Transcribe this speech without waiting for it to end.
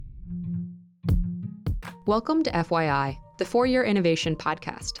Welcome to FYI, the Four-Year Innovation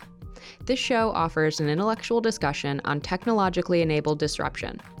Podcast. This show offers an intellectual discussion on technologically enabled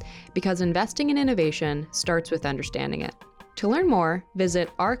disruption, because investing in innovation starts with understanding it. To learn more,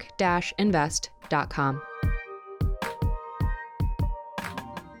 visit arc-invest.com.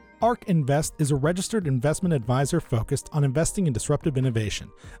 ARC Invest is a registered investment advisor focused on investing in disruptive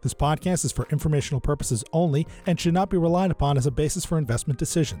innovation. This podcast is for informational purposes only and should not be relied upon as a basis for investment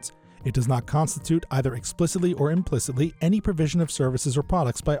decisions. It does not constitute, either explicitly or implicitly, any provision of services or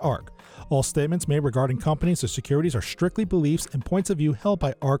products by ARC. All statements made regarding companies or securities are strictly beliefs and points of view held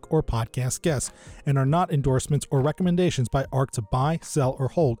by ARC or podcast guests and are not endorsements or recommendations by ARC to buy, sell, or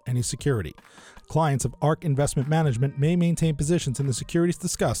hold any security. Clients of ARC Investment Management may maintain positions in the securities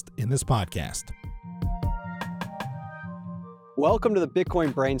discussed in this podcast. Welcome to the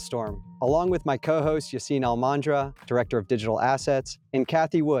Bitcoin Brainstorm, along with my co-host Yassine Almandra, Director of Digital Assets, and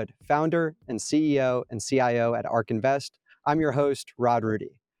Kathy Wood, Founder and CEO and CIO at ARK Invest. I'm your host, Rod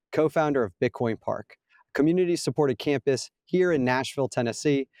Rudy, co-founder of Bitcoin Park, a community-supported campus here in Nashville,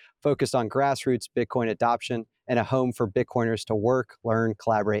 Tennessee, focused on grassroots Bitcoin adoption and a home for Bitcoiners to work, learn,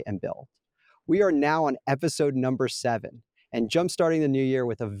 collaborate, and build. We are now on episode number 7 and jumpstarting the new year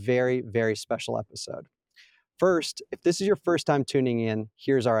with a very, very special episode. First, if this is your first time tuning in,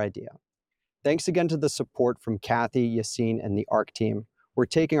 here's our idea. Thanks again to the support from Kathy, Yassine, and the ARC team. We're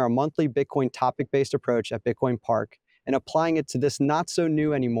taking our monthly Bitcoin topic-based approach at Bitcoin Park and applying it to this not so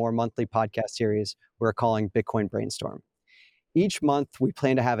new anymore monthly podcast series we're calling Bitcoin Brainstorm. Each month, we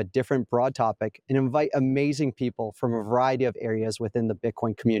plan to have a different broad topic and invite amazing people from a variety of areas within the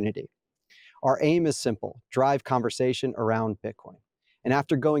Bitcoin community. Our aim is simple: drive conversation around Bitcoin. And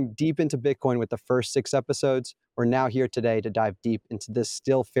after going deep into Bitcoin with the first 6 episodes, we're now here today to dive deep into this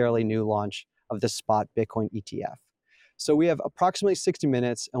still fairly new launch of the spot Bitcoin ETF. So we have approximately 60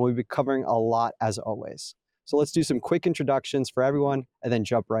 minutes and we'll be covering a lot as always. So let's do some quick introductions for everyone and then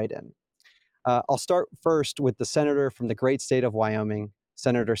jump right in. I'll start first with the senator from the great state of Wyoming,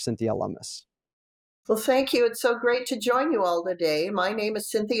 Senator Cynthia Lummis. Well, thank you. It's so great to join you all today. My name is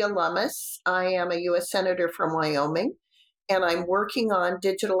Cynthia Lummis. I am a U.S. Senator from Wyoming, and I'm working on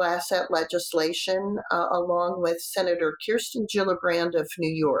digital asset legislation along with Senator Kirsten Gillibrand of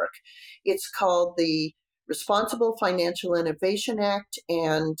New York. It's called the Responsible Financial Innovation Act,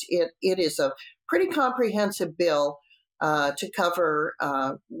 and it is a pretty comprehensive bill to cover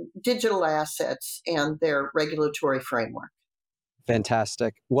digital assets and their regulatory framework.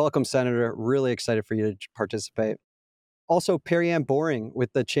 Fantastic. Welcome, Senator. Really excited for you to participate. Also, Perry-Ann Boring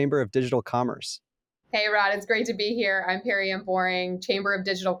with the Chamber of Digital Commerce. Hey, Rod, it's great to be here. I'm Perry-Ann Boring, Chamber of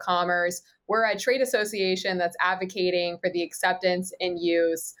Digital Commerce. We're a trade association that's advocating for the acceptance and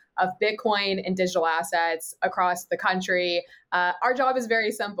use of Bitcoin and digital assets across the country. Our job is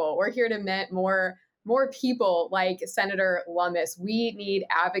very simple. We're here to meet more people like Senator Lummis. We need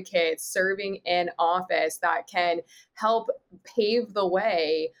advocates serving in office that can help pave the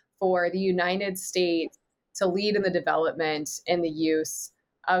way for the United States to lead in the development and the use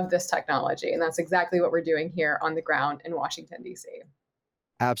of this technology. And that's exactly what we're doing here on the ground in Washington, D.C.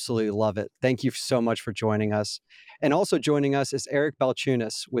 Absolutely love it. Thank you so much for joining us. And also joining us is Eric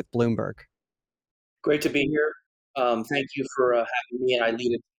Balchunas with Bloomberg. Great to be here. Thank you for having me. I lead a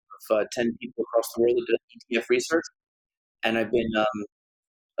team of 10 people across the world that do ETF research. And I've been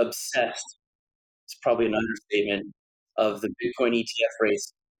obsessed, it's probably an understatement, of the Bitcoin ETF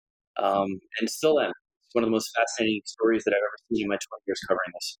race, and still am. It's one of the most fascinating stories that I've ever seen in my 20 years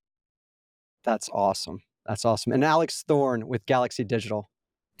covering this. That's awesome. That's awesome. And Alex Thorne with Galaxy Digital.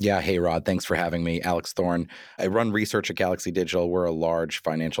 Yeah. Hey, Rod. Thanks for having me. Alex Thorne. I run research at Galaxy Digital. We're a large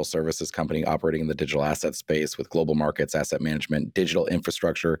financial services company operating in the digital asset space with global markets, asset management, digital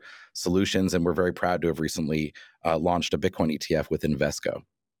infrastructure solutions. And we're very proud to have recently launched a Bitcoin ETF with Invesco.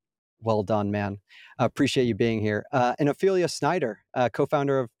 Well done, man. Appreciate you being here. And Ophelia Snyder,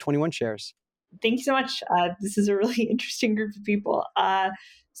 co-founder of 21 Shares. Thank you so much. This is a really interesting group of people.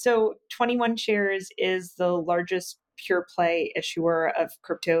 So 21 Shares is the largest pure play issuer of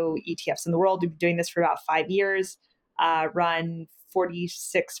crypto ETFs in the world. We've been doing this for about 5 years, run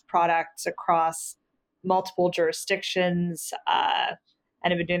 46 products across multiple jurisdictions, and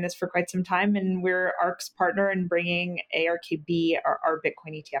have been doing this for quite some time. And we're ARC's partner in bringing ARKB, our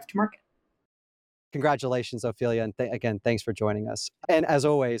Bitcoin ETF, to market. Congratulations, Ophelia. And again, thanks for joining us. And as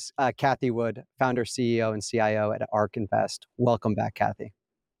always, Kathy Wood, founder, CEO, and CIO at ARK Invest. Welcome back, Kathy.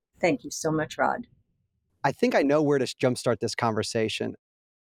 Thank you so much, Rod. I think I know where to jumpstart this conversation.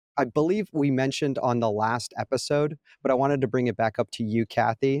 I believe we mentioned on the last episode, but I wanted to bring it back up to you,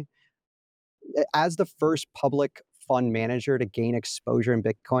 Kathy. As the first public fund manager to gain exposure in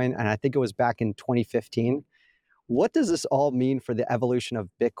Bitcoin, and I think it was back in 2015. What does this all mean for the evolution of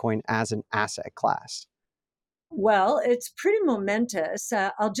Bitcoin as an asset class? Well, it's pretty momentous.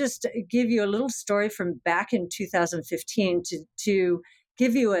 I'll just give you a little story from back in 2015 to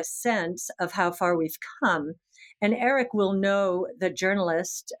give you a sense of how far we've come. And Eric will know, the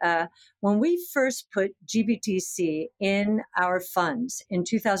journalist, when we first put GBTC in our funds in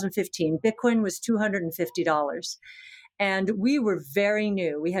 2015, Bitcoin was $250. And we were very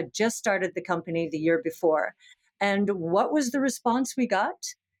new. We had just started the company the year before. And what was the response we got?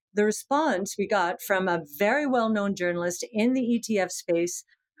 The response we got from a very well-known journalist in the ETF space,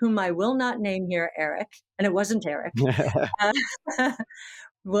 whom I will not name here, Eric, and it wasn't Eric,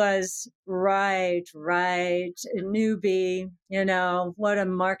 was right, newbie, what a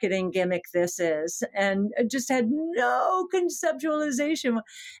marketing gimmick this is, and just had no conceptualization.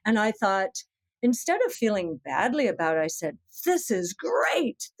 And I thought, instead of feeling badly about it, I said, this is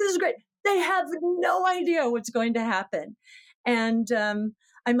great. This is great. They have no idea what's going to happen. And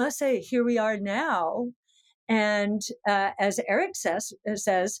I must say, here we are now. And as Eric says,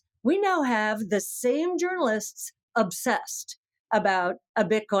 we now have the same journalists obsessed about a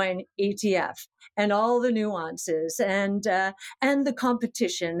Bitcoin ETF and all the nuances and the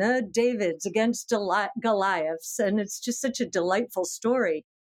competition, Davids against Goliaths. And it's just such a delightful story.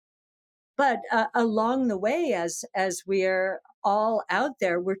 But along the way, as we're all out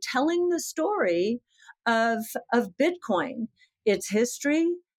there, we're telling the story of Bitcoin, its history,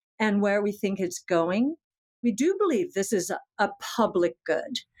 and where we think it's going. We do believe this is a public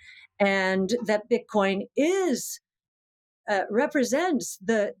good, and that Bitcoin represents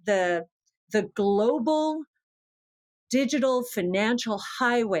the global digital financial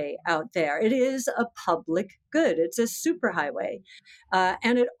highway out there. It is a public good. It's a superhighway.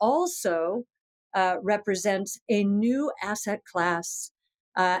 And it also represents a new asset class.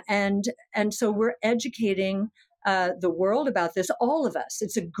 And so we're educating the world about this, all of us.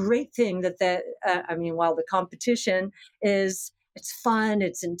 It's a great thing while the competition it's fun,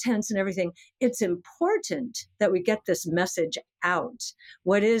 it's intense and everything, it's important that we get this message out.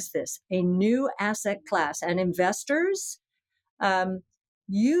 What is this? A new asset class. And investors,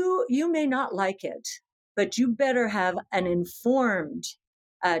 you may not like it, but you better have an informed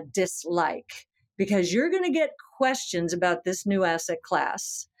dislike, because you're going to get questions about this new asset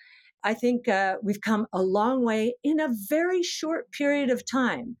class. I think we've come a long way in a very short period of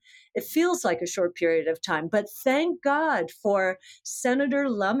time. It feels like a short period of time, but thank God for Senator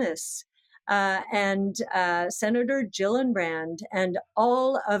Lummis and Senator Gillibrand and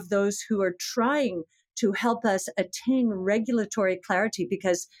all of those who are trying to help us attain regulatory clarity,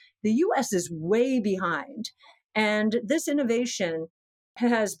 because the U.S. is way behind. And this innovation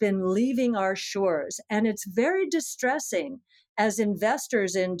has been leaving our shores, and it's very distressing as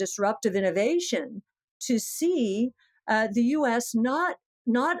investors in disruptive innovation to see the U.S. not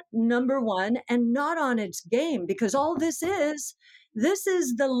number one and not on its game, because all this is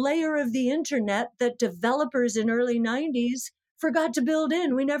the layer of the internet that developers in early 90s forgot to build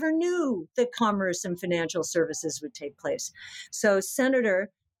in. We never knew that commerce and financial services would take place. So,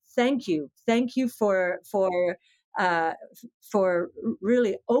 Senator, thank you for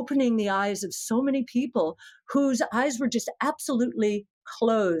really opening the eyes of so many people whose eyes were just absolutely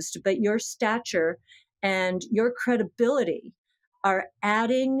closed. But your stature and your credibility are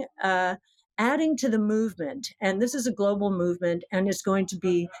adding to the movement. And this is a global movement, and it's going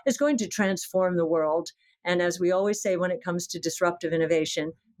to transform the world. And as we always say, when it comes to disruptive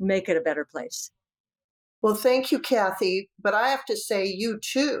innovation, make it a better place. Well, thank you, Kathy. But I have to say, you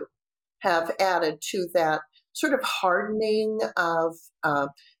too have added to that sort of hardening of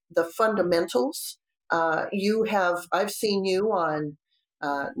the fundamentals. I've seen you on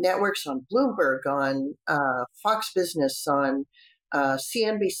networks, on Bloomberg, on Fox Business, on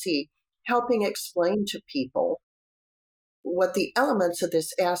CNBC, helping explain to people what the elements of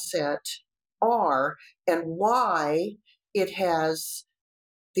this asset are and why it has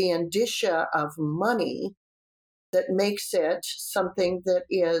the indicia of money that makes it something that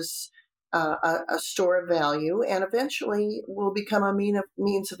is a store of value and eventually will become a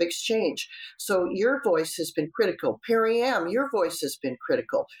means of exchange. So your voice has been critical. Perry Am, your voice has been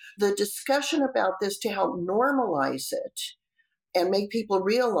critical. The discussion about this to help normalize it and make people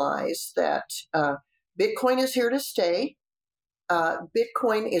realize that Bitcoin is here to stay.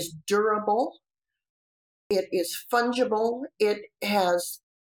 Bitcoin is durable. It is fungible. It has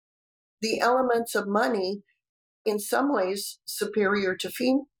the elements of money, in some ways superior to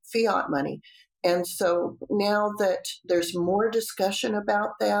fiat money. And so now that there's more discussion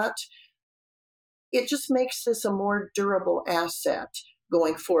about that, it just makes this a more durable asset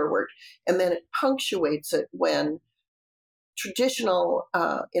going forward. And then it punctuates it when traditional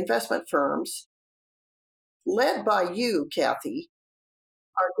investment firms, led by you, Kathy,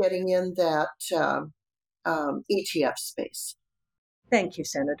 are getting in that ETF space. Thank you,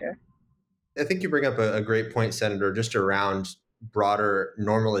 Senator. I think you bring up a great point, Senator, just around broader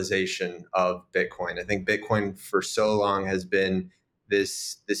normalization of Bitcoin. I think Bitcoin for so long has been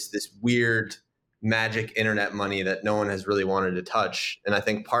this weird magic internet money that no one has really wanted to touch. And I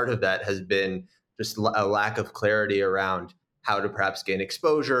think part of that has been just a lack of clarity around how to perhaps gain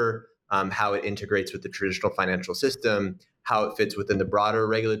exposure, how it integrates with the traditional financial system, how it fits within the broader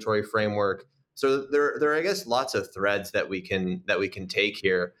regulatory framework. So there are, I guess, lots of threads that we can take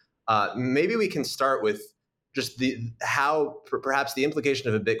here. Maybe we can start with just perhaps the implication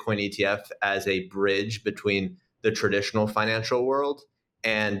of a Bitcoin ETF as a bridge between the traditional financial world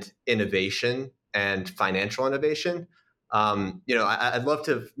and innovation and financial innovation. I'd love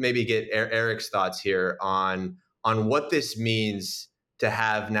to maybe get Eric's thoughts here on what this means to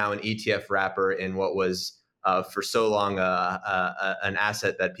have now an ETF wrapper in what was for so long an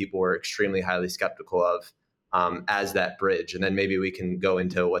asset that people were extremely highly skeptical of. As that bridge, and then maybe we can go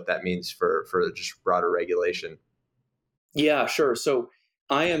into what that means for just broader regulation. Yeah, sure. So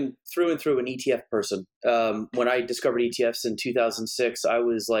I am through and through an ETF person. When I discovered ETFs in 2006, I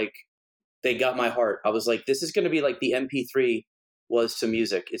was like, they got my heart. I was like, this is going to be like the MP3 was to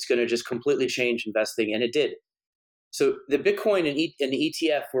music. It's going to just completely change investing, and it did. So the Bitcoin and the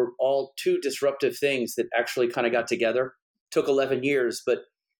ETF were all two disruptive things that actually kind of got together. Took 11 years, but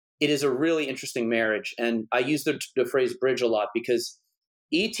it is a really interesting marriage. And I use the phrase bridge a lot because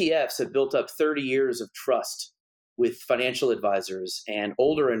ETFs have built up 30 years of trust with financial advisors and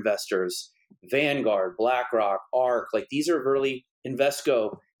older investors, Vanguard, BlackRock, ARK. Like these are really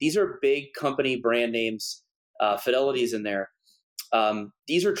Invesco. These are big company brand names, Fidelity's in there.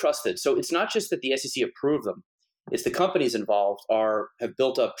 These are trusted. So it's not just that the SEC approved them. It's the companies involved have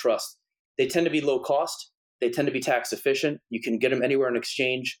built up trust. They tend to be low cost. They tend to be tax efficient. You can get them anywhere on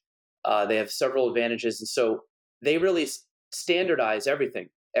exchange. They have several advantages. And so they really standardize everything.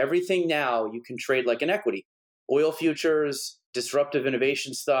 Everything now you can trade like an equity. Oil futures, disruptive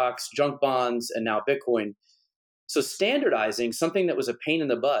innovation stocks, junk bonds, and now Bitcoin. So standardizing something that was a pain in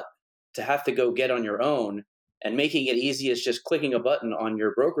the butt to have to go get on your own and making it easy as just clicking a button on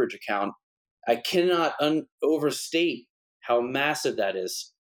your brokerage account, I cannot overstate how massive that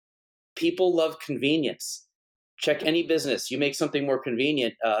is. People love convenience. Check any business. You make something more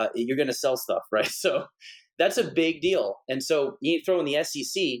convenient, you're going to sell stuff, right? So that's a big deal. And so you throw in the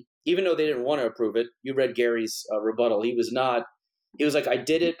SEC, even though they didn't want to approve it. You read Gary's rebuttal. He was like, I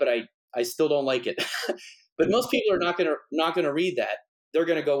did it, but I still don't like it. But most people are not going to read that. They're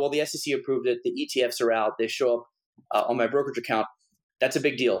going to go, well, the SEC approved it. The ETFs are out. They show up on my brokerage account. That's a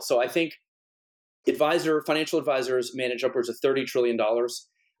big deal. So I think financial advisors manage upwards of $30 trillion.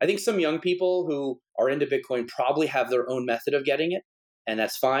 I think some young people who are into Bitcoin probably have their own method of getting it, and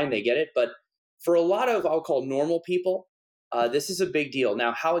that's fine. They get it. But for a lot of, I'll call normal people, this is a big deal.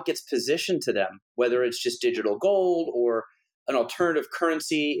 Now, how it gets positioned to them, whether it's just digital gold or an alternative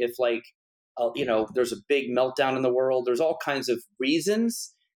currency, if there's a big meltdown in the world, there's all kinds of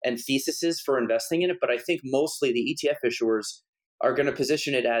reasons and theses for investing in it. But I think mostly the ETF issuers are going to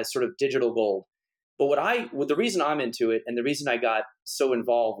position it as sort of digital gold. But the reason I'm into it and the reason I got so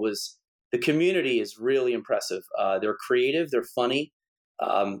involved was the community is really impressive. They're creative, they're funny,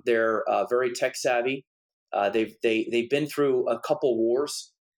 they're very tech savvy. They've been through a couple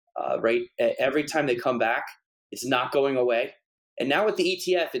wars, right? Every time they come back, it's not going away. And now with the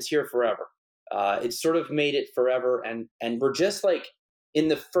ETF, it's here forever. It's sort of made it forever, and we're just like in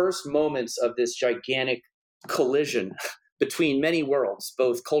the first moments of this gigantic collision between many worlds,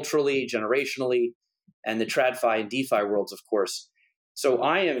 both culturally, generationally, and the TradFi and DeFi worlds, of course. So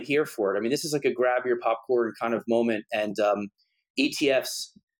I am here for it. I mean, this is like a grab your popcorn kind of moment. And ETFs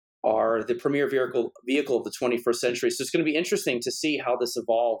are the premier vehicle of the 21st century. So it's going to be interesting to see how this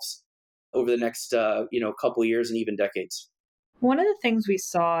evolves over the next couple of years and even decades. One of the things we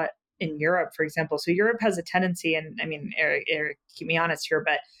saw in Europe, for example, so Europe has a tendency, and I mean, Eric, keep me honest here,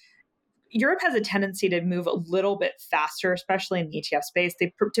 but Europe has a tendency to move a little bit faster, especially in the ETF space.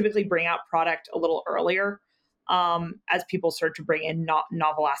 They typically bring out product a little earlier as people start to bring in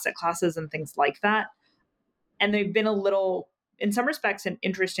novel asset classes and things like that. And they've been a little, in some respects, and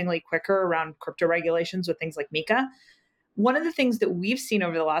interestingly quicker around crypto regulations with things like MiCA. One of the things that we've seen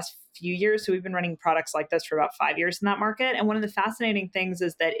over the last few years, so we've been running products like this for about 5 years in that market. And one of the fascinating things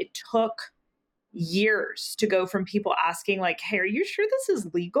is that it took years to go from people asking like, hey, are you sure this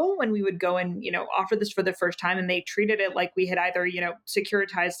is legal, when we would go and offer this for the first time, and they treated it like we had either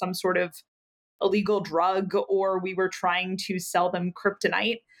securitized some sort of illegal drug, or we were trying to sell them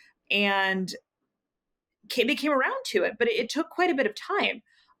kryptonite. And they came around to it, but it took quite a bit of time.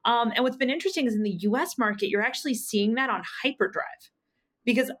 And what's been interesting is in the US market, you're actually seeing that on hyperdrive.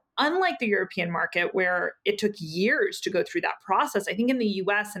 Because unlike the European market, where it took years to go through that process, I think in the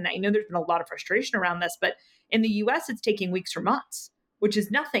US, and I know there's been a lot of frustration around this, but in the US, it's taking weeks or months, which is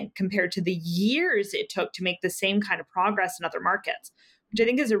nothing compared to the years it took to make the same kind of progress in other markets, which I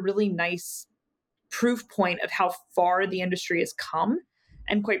think is a really nice proof point of how far the industry has come.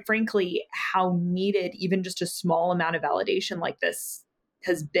 And quite frankly, how needed even just a small amount of validation like this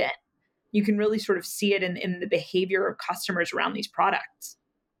has been. You can really sort of see it in the behavior of customers around these products.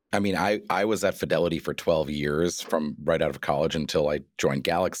 I mean, I was at Fidelity for 12 years from right out of college until I joined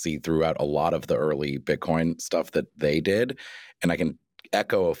Galaxy throughout a lot of the early Bitcoin stuff that they did. And I can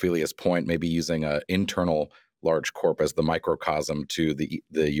echo Ophelia's point, maybe using an internal large corp as the microcosm to the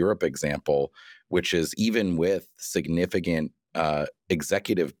Europe example, which is even with significant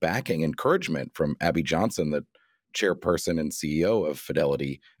executive backing, encouragement from Abby Johnson, the chairperson and CEO of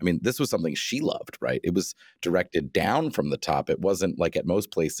Fidelity. I mean, this was something she loved, right? It was directed down from the top. It wasn't like at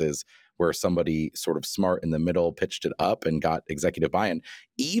most places where somebody sort of smart in the middle pitched it up and got executive buy-in.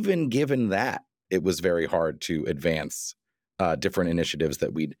 Even given that, it was very hard to advance different initiatives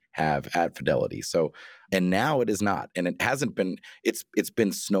that we'd have at Fidelity. So, and now it is not, and it hasn't been. It's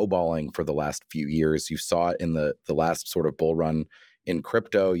been snowballing for the last few years. You saw it in the last sort of bull run in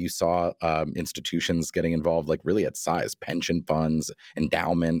crypto. You saw institutions getting involved, like really at size, pension funds,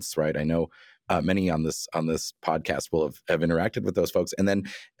 endowments, right? I know many on this podcast will have interacted with those folks. And then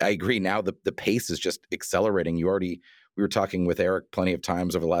I agree. Now the pace is just accelerating. We were talking with Eric plenty of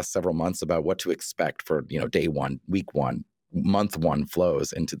times over the last several months about what to expect for day one, week one, month one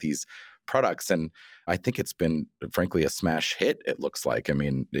flows into these products. And I think it's been, frankly, a smash hit, it looks like. I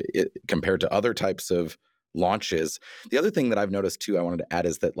mean, compared to other types of launches. The other thing that I've noticed too, I wanted to add,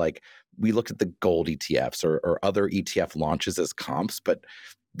 is that like we looked at the gold ETFs or other ETF launches as comps, but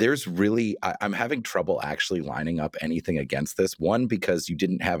there's really, I'm having trouble actually lining up anything against this. One, because you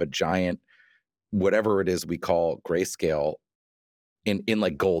didn't have a giant, whatever it is we call grayscale in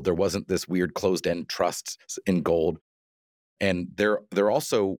like gold. There wasn't this weird closed-end trust in gold. And there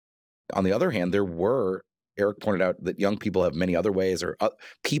also, on the other hand, Eric pointed out that young people have many other ways, or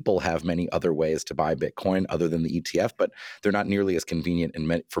people have many other ways to buy Bitcoin other than the ETF, but they're not nearly as convenient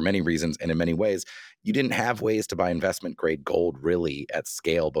for many reasons. And in many ways, you didn't have ways to buy investment grade gold really at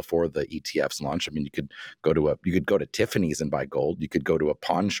scale before the ETFs launch. I mean, you could go to Tiffany's and buy gold. You could go to a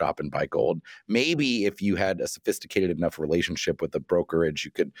pawn shop and buy gold. Maybe if you had a sophisticated enough relationship with a brokerage,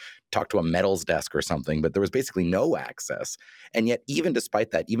 you could talk to a metals desk or something, but there was basically no access. And yet, even despite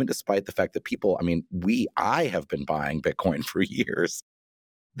that, even despite the fact that people, I mean, I have been buying Bitcoin for years,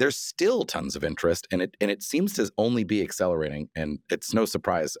 there's still tons of interest, and it seems to only be accelerating. And it's no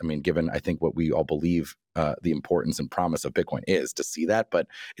surprise, I mean, given I think what we all believe the importance and promise of Bitcoin is, to see that, but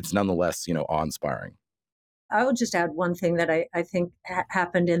it's nonetheless, awe-inspiring. I will just add one thing that I think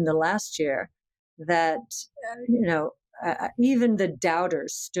happened in the last year, that, even the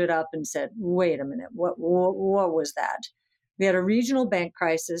doubters stood up and said, wait a minute, what was that? We had a regional bank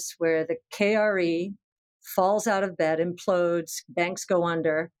crisis where the KRE falls out of bed, implodes, banks go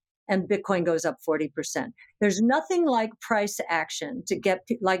under, and Bitcoin goes up 40%. There's nothing like price action to get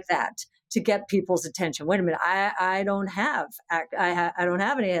people's attention. Wait a minute, I don't have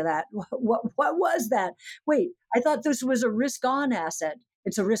any of that. What was that? Wait, I thought this was a risk-on asset.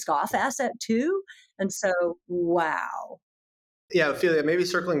 It's a risk-off asset too. And so, wow. Yeah, Ophelia, maybe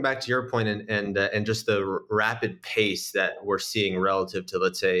circling back to your point and just the rapid pace that we're seeing relative to,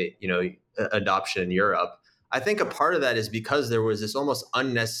 let's say, adoption in Europe. I think a part of that is because there was this almost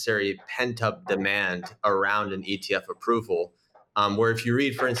unnecessary pent-up demand around an ETF approval, where if you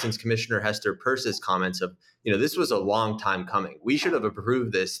read, for instance, Commissioner Hester Peirce's comments of, this was a long time coming. We should have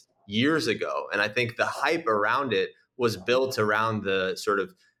approved this years ago. And I think the hype around it was built around the sort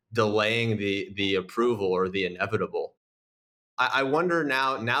of delaying the approval or the inevitable. I wonder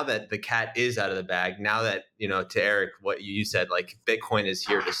now that the cat is out of the bag, now that, to Eric, what you said, like Bitcoin is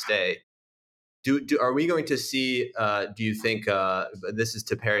here to stay. Are we going to see, do you think, this is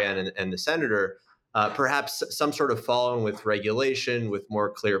to Perry and the senator, perhaps some sort of following with regulation, with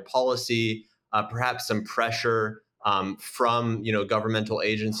more clear policy, perhaps some pressure from, governmental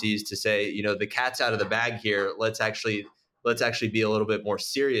agencies to say, the cat's out of the bag here. Let's actually be a little bit more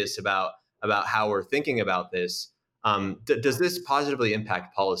serious about how we're thinking about this. Does this positively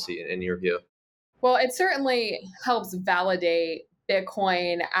impact policy in your view? Well, it certainly helps validate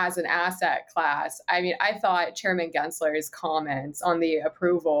Bitcoin as an asset class. I mean, I thought Chairman Gensler's comments on the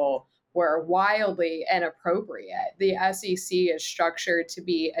approval were wildly inappropriate. The SEC is structured to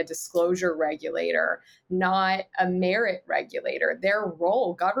be a disclosure regulator, not a merit regulator. Their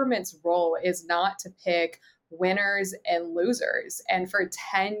role, government's role, is not to pick winners and losers. And for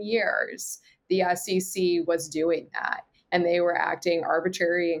 10 years, the SEC was doing that, and they were acting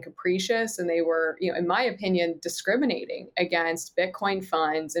arbitrary and capricious, and they were, in my opinion, discriminating against Bitcoin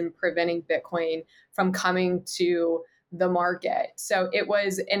funds and preventing Bitcoin from coming to the market. So it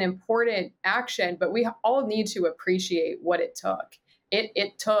was an important action, but we all need to appreciate what it took.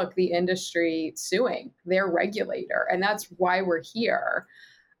 It took the industry suing their regulator, and that's why we're here.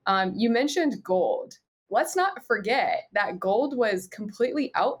 You mentioned gold. Let's not forget that gold was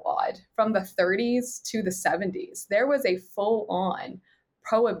completely outlawed from the 30s to the 70s. There was a full on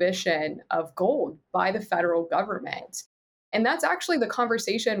prohibition of gold by the federal government. And that's actually the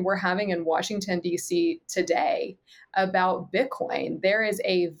conversation we're having in Washington, D.C. today about Bitcoin. There is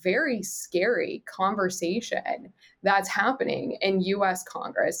a very scary conversation that's happening in US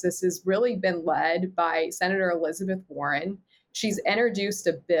Congress. This has really been led by Senator Elizabeth Warren. She's introduced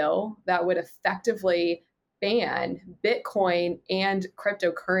a bill that would effectively ban Bitcoin and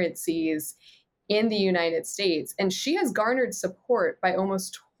cryptocurrencies in the United States. And she has garnered support by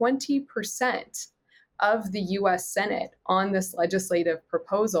almost 20% of the US Senate on this legislative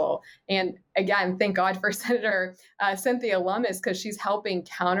proposal. And again, thank God for Senator Cynthia Lummis, because she's helping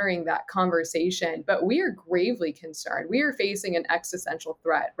countering that conversation. But we are gravely concerned. We are facing an existential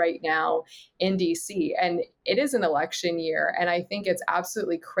threat right now in DC, and it is an election year. And I think it's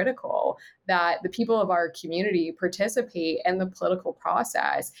absolutely critical that the people of our community participate in the political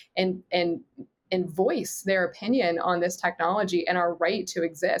process and voice their opinion on this technology and our right to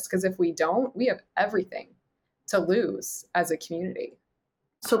exist. Because if we don't, we have everything to lose as a community.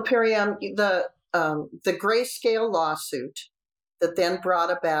 So, Periam, the Grayscale lawsuit that then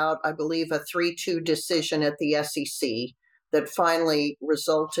brought about, I believe, a 3-2 decision at the SEC that finally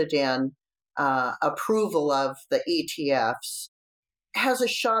resulted in approval of the ETFs has a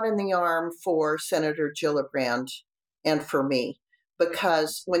shot in the arm for Senator Gillibrand and for me.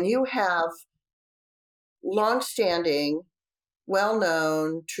 Because when you have longstanding,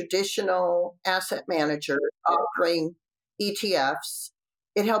 well-known, traditional asset manager offering ETFs,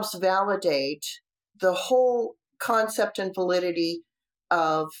 it helps validate the whole concept and validity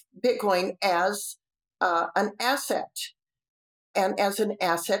of Bitcoin as an asset and as an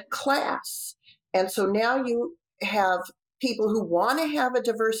asset class. And so now you have people who want to have a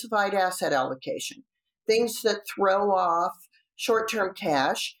diversified asset allocation, things that throw off short-term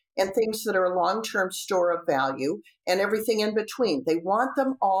cash and things that are a long-term store of value and everything in between. They want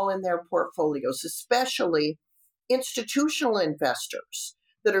them all in their portfolios, especially institutional investors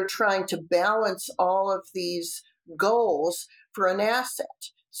that are trying to balance all of these goals for an asset.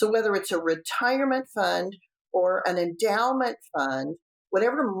 So whether it's a retirement fund or an endowment fund,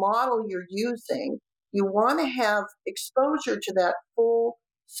 whatever model you're using, you want to have exposure to that full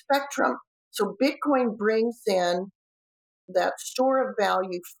spectrum. So Bitcoin brings in that store of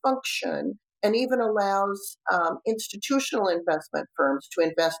value function and even allows institutional investment firms to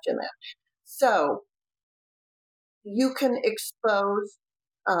invest in it. So you can expose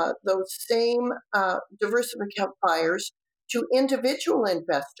those same diversifiers to individual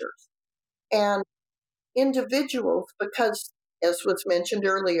investors. And individuals, because as was mentioned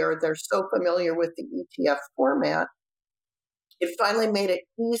earlier, they're so familiar with the ETF format, it finally made it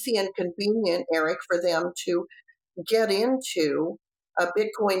easy and convenient, Eric, for them to get into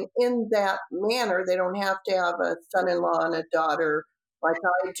Bitcoin in that manner. They don't have to have a son-in-law and a daughter like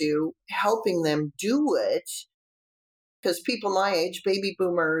I do helping them do it, because people my age, baby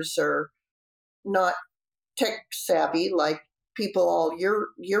boomers, are not tech savvy like people all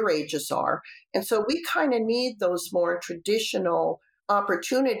your ages are. And so we kind of need those more traditional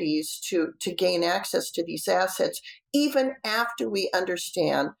opportunities to gain access to these assets, even after we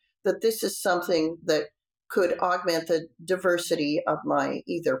understand that this is something that could augment the diversity of my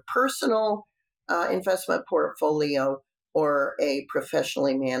either personal investment portfolio or a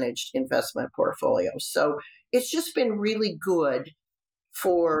professionally managed investment portfolio. So it's just been really good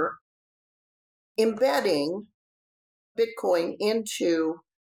for embedding Bitcoin into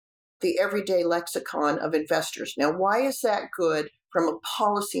the everyday lexicon of investors. Now, why is that good from a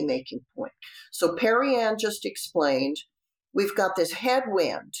policy-making point? So Perry Ann just explained, we've got this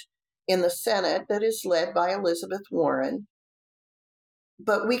headwind in the Senate that is led by Elizabeth Warren,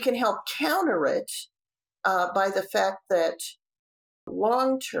 but we can help counter it by the fact that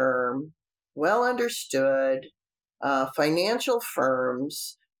long-term well understood. Financial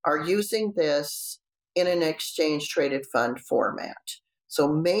firms are using this in an exchange traded fund format. So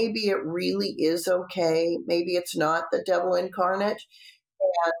maybe it really is okay. Maybe it's not the devil incarnate.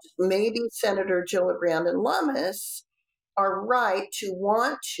 And maybe Senator Gillibrand and Lummis are right to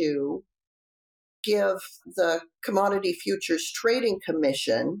want to give the Commodity Futures Trading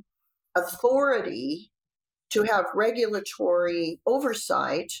Commission authority to have regulatory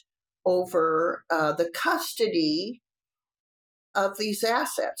oversight over the custody of these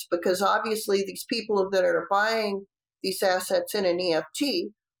assets, because obviously these people that are buying these assets in an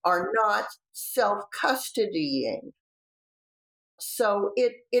EFT are not self-custodying. So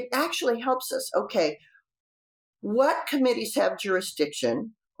it actually helps us. Okay, what committees have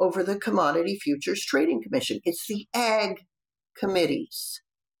jurisdiction over the Commodity Futures Trading Commission? It's the ag committees.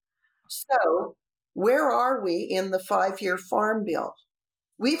 So where are we in the 5-year farm bill?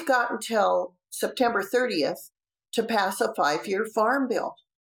 We've got until September 30th to pass a 5-year farm bill.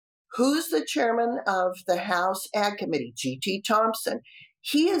 Who's the chairman of the House Ag Committee? G.T. Thompson.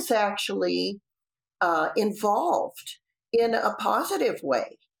 He is actually involved in a positive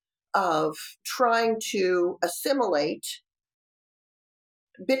way of trying to assimilate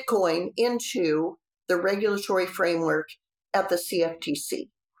Bitcoin into the regulatory framework at the CFTC.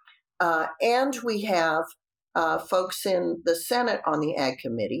 And we have folks in the Senate on the Ag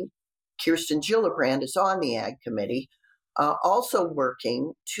Committee. Kirsten Gillibrand is on the Ag Committee, also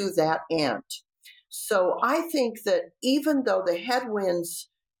working to that end. So I think that even though the headwinds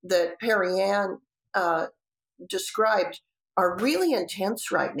that Perry Ann described are really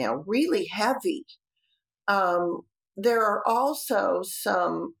intense right now, really heavy, there are also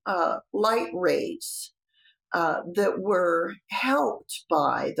some light rays that were helped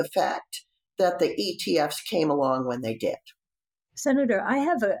by the fact that the ETFs came along when they did. Senator, I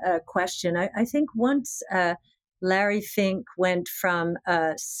have a question. I think once Larry Fink went from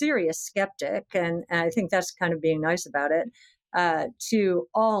a serious skeptic, and I think that's kind of being nice about it, to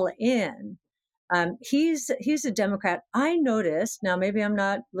all in. He's a Democrat. I noticed, now maybe I'm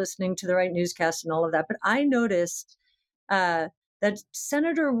not listening to the right newscast and all of that, but I noticed that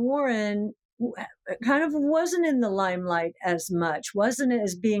Senator Warren kind of wasn't in the limelight as much, wasn't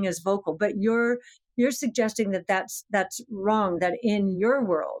as being as vocal. But you're suggesting that that's wrong, that in your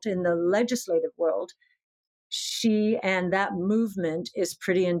world, in the legislative world, she and that movement is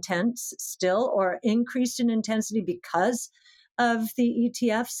pretty intense still, or increased in intensity because of the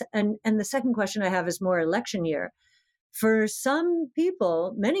ETFs. And the second question I have is more election year. For some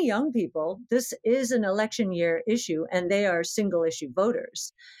people, many young people, this is an election year issue, and they are single issue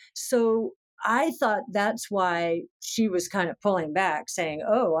voters. So I thought that's why she was kind of pulling back, saying,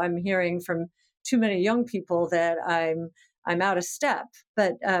 "Oh, I'm hearing from too many young people that I'm out of step."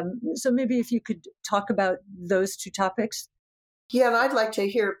 But so maybe if you could talk about those two topics. Yeah, and I'd like to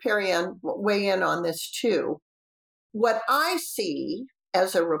hear Perry Ann weigh in on this too. What I see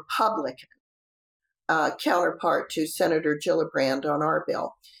as a Republican counterpart to Senator Gillibrand on our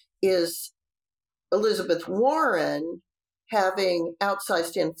bill is Elizabeth Warren having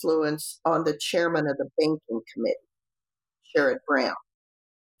outsized influence on the chairman of the Banking Committee, Sherrod Brown.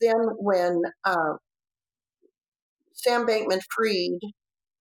 Then when Sam Bankman-Fried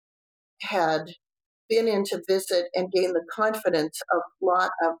had been in to visit and gain the confidence of a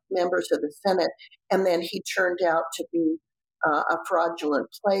lot of members of the Senate, and then he turned out to be a fraudulent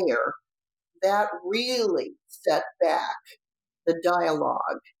player, that really set back the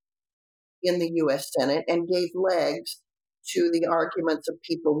dialogue in the U.S. Senate and gave legs to the arguments of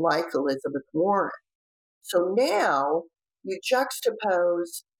people like Elizabeth Warren. So now you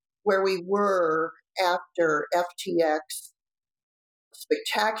juxtapose where we were after FTX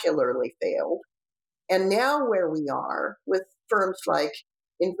spectacularly failed, and now where we are with firms like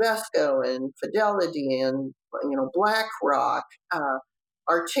Invesco and Fidelity and BlackRock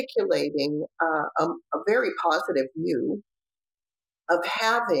articulating a very positive view of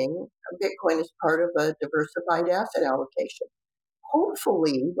having Bitcoin as part of a diversified asset allocation.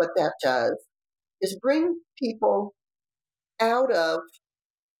 Hopefully, what that does is bring people out of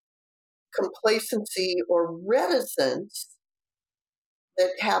complacency or reticence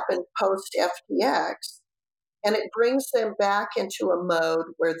that happened post FTX, and it brings them back into a mode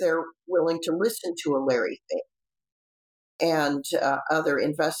where they're willing to listen to a Larry Fink and other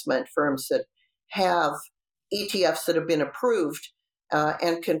investment firms that have ETFs that have been approved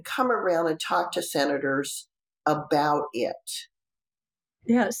and can come around and talk to senators about it.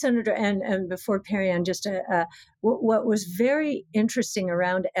 Yeah, Senator, and before Perry Ann, just what was very interesting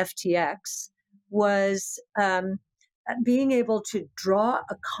around FTX was being able to draw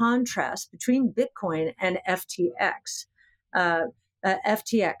a contrast between Bitcoin and FTX.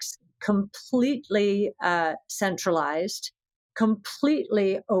 FTX, completely centralized,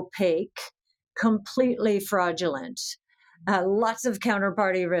 completely opaque, completely fraudulent. Lots of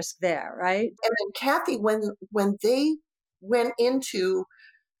counterparty risk there, right? And then Kathy, when they went into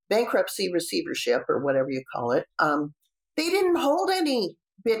bankruptcy receivership or whatever you call it, they didn't hold any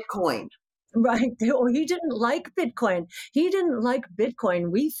Bitcoin. Right. Or he didn't like Bitcoin. He didn't like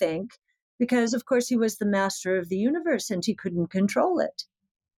Bitcoin, we think, because, of course, he was the master of the universe and he couldn't control it.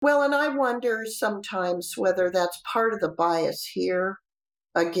 Well, and I wonder sometimes whether that's part of the bias here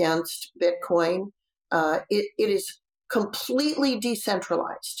against Bitcoin. It is completely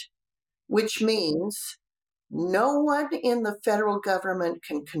decentralized, which means no one in the federal government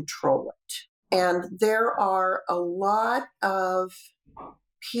can control it. And there are a lot of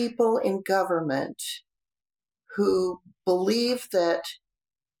people in government who believe that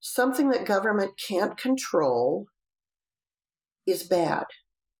something that government can't control is bad.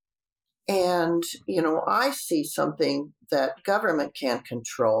 And, I see something that government can't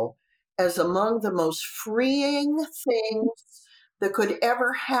control as among the most freeing things that could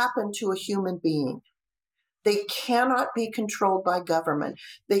ever happen to a human being. They cannot be controlled by government.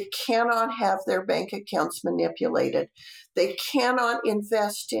 They cannot have their bank accounts manipulated. They cannot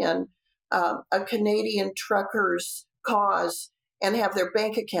invest in a Canadian trucker's cause and have their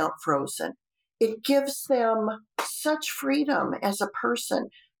bank account frozen. It gives them such freedom as a person.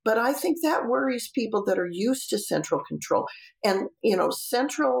 But I think that worries people that are used to central control. And,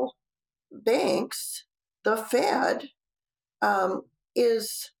 central banks, the Fed,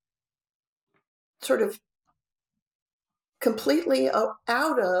 is sort of completely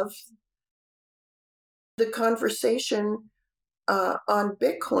out of the conversation on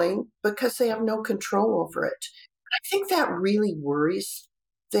Bitcoin because they have no control over it. I think that really worries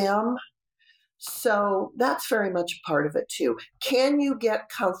them. So that's very much part of it too. Can you get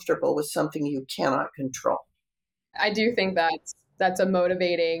comfortable with something you cannot control? I do think that's a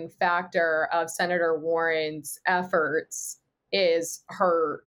motivating factor of Senator Warren's efforts is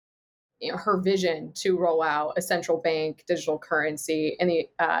her vision to roll out a central bank digital currency in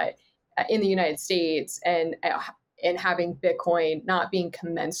the United States, and having Bitcoin not being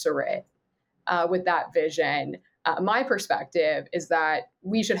commensurate with that vision. My perspective is that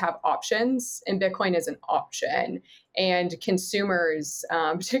we should have options, and Bitcoin is an option. And consumers,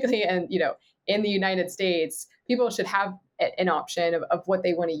 particularly in the United States, people should have an option of what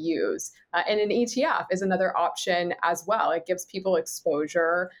they want to use. And an ETF is another option as well. It gives people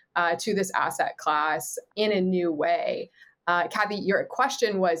exposure to this asset class in a new way. Kathy, your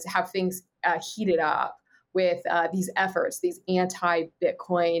question was, have things heated up with these efforts, these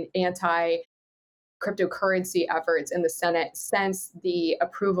anti-Bitcoin, cryptocurrency efforts in the Senate since the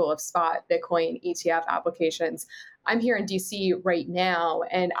approval of spot Bitcoin ETF applications? I'm here in DC right now,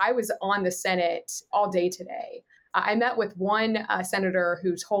 and I was on the Senate all day today. I met with one senator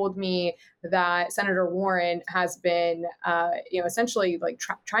who told me that Senator Warren has been, essentially like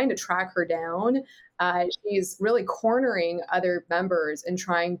trying to track her down. She's really cornering other members and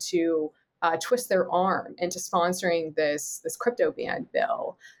trying to twist their arm into sponsoring this crypto ban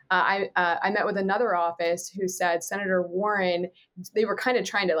bill. I met with another office who said Senator Warren, they were kind of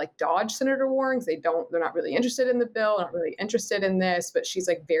trying to like dodge Senator Warren because they're not really interested in the bill, not really interested in this, but she's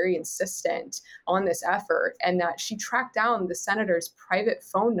like very insistent on this effort, and that she tracked down the senator's private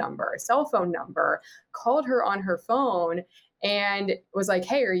phone number, cell phone number, called her on her phone and was like,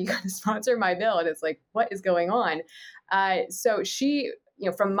 hey, are you going to sponsor my bill? And it's like, what is going on? So she,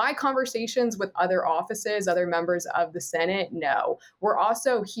 from my conversations with other offices, other members of the Senate, no. We're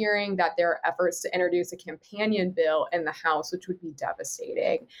also hearing that there are efforts to introduce a companion bill in the House, which would be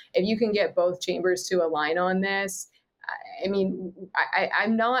devastating. If you can get both chambers to align on this, I'm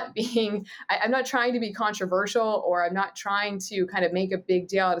not trying to be controversial, or I'm not trying to kind of make a big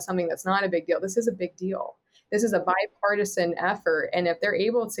deal out of something that's not a big deal. This is a big deal. This is a bipartisan effort. And if they're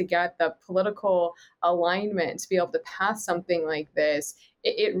able to get the political alignment to be able to pass something like this,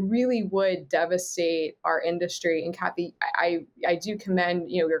 it really would devastate our industry. And Kathy, I do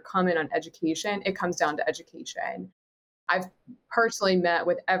commend your comment on education. It comes down to education. I've personally met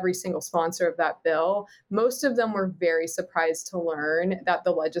with every single sponsor of that bill. Most of them were very surprised to learn that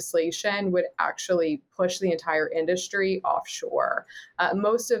the legislation would actually push the entire industry offshore.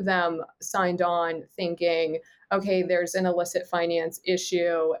 Most of them signed on thinking, okay, there's an illicit finance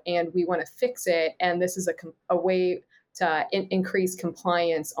issue and we want to fix it. And this is a way to increase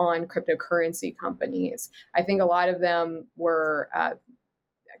compliance on cryptocurrency companies. I think a lot of them were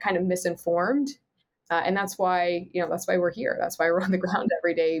kind of misinformed. And that's why we're here. That's why we're on the ground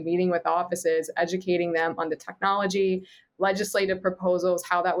every day, meeting with offices, educating them on the technology, legislative proposals,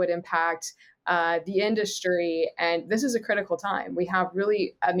 how that would impact the industry. And this is a critical time. We have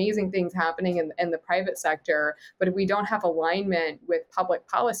really amazing things happening in the private sector, but if we don't have alignment with public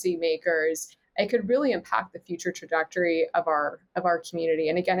policy makers, it could really impact the future trajectory of our community.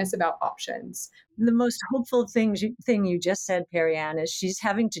 And again, it's about options. The most hopeful thing you just said, Perry Ann, is she's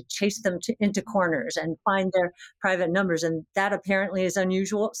having to chase them into corners and find their private numbers. And that apparently is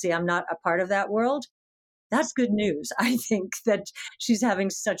unusual. See, I'm not a part of that world. That's good news. I think that she's having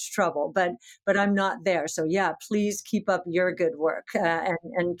such trouble, but I'm not there. So yeah, please keep up your good work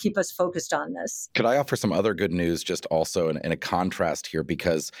and keep us focused on this. Could I offer some other good news, just also in a contrast here,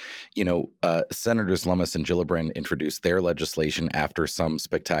 because Senators Lummis and Gillibrand introduced their legislation after some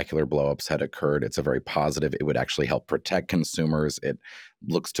spectacular blowups had occurred. It's a very positive. It would actually help protect consumers. It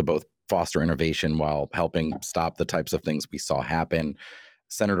looks to both foster innovation while helping stop the types of things we saw happen.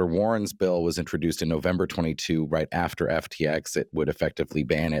 Senator Warren's bill was introduced in November 22, right after FTX. It would effectively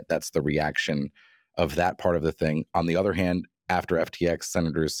ban it. That's the reaction of that part of the thing. On the other hand, after FTX,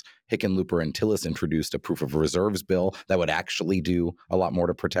 Senators Hickenlooper and Tillis introduced a proof of reserves bill that would actually do a lot more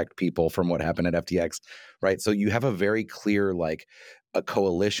to protect people from what happened at FTX, right? So you have a very clear, a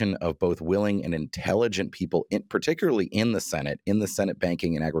coalition of both willing and intelligent people, particularly in the Senate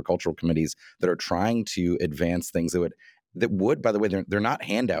Banking and Agricultural Committees, that are trying to advance things that would, by the way, they're not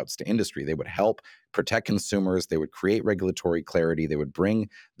handouts to industry. They would help protect consumers. They would create regulatory clarity. They would bring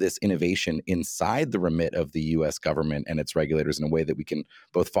this innovation inside the remit of the U.S. government and its regulators in a way that we can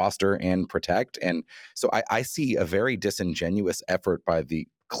both foster and protect. And so I see a very disingenuous effort by the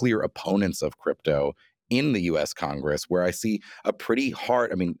clear opponents of crypto in the U.S. Congress, where I see a pretty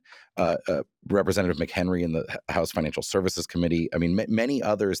hard, Representative McHenry in the House Financial Services Committee, many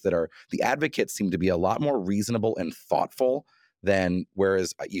others that are, the advocates seem to be a lot more reasonable and thoughtful than,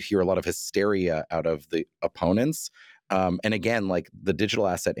 whereas you hear a lot of hysteria out of the opponents. And again, like the Digital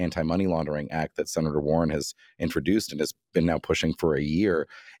Asset Anti-Money Laundering Act that Senator Warren has introduced and has been now pushing for a year,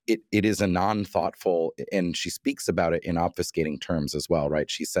 it is a non-thoughtful, and she speaks about it in obfuscating terms as well, right?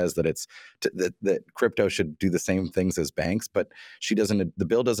 She says that that crypto should do the same things as banks, but the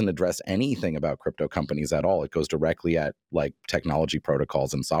bill doesn't address anything about crypto companies at all. It goes directly at technology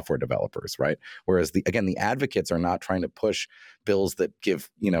protocols and software developers, right? Whereas the advocates are not trying to push bills that give,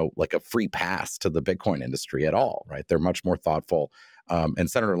 a free pass to the Bitcoin industry at all, right? They're much more thoughtful. And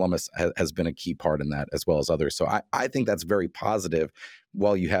Senator Lummis has been a key part in that, as well as others. So I think that's very positive.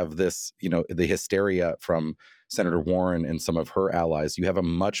 While you have this, the hysteria from Senator Warren and some of her allies, you have a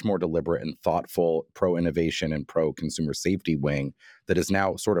much more deliberate and thoughtful pro-innovation and pro-consumer safety wing that is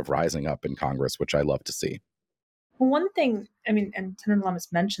now sort of rising up in Congress, which I love to see. Well, one thing, and Senator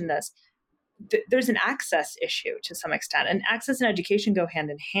Lummis mentioned this, there's an access issue to some extent, and access and education go hand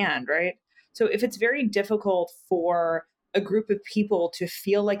in hand, right? So if it's very difficult for a group of people to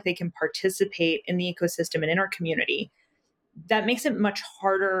feel like they can participate in the ecosystem and in our community, that makes it much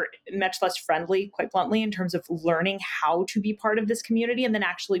harder, much less friendly, quite bluntly, in terms of learning how to be part of this community and then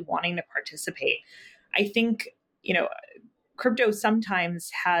actually wanting to participate. I think, crypto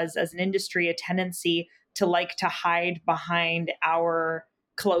sometimes has, as an industry, a tendency to like to hide behind our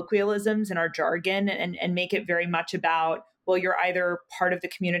colloquialisms and our jargon and make it very much about, well, you're either part of the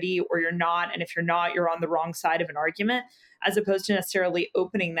community or you're not. And if you're not, you're on the wrong side of an argument, as opposed to necessarily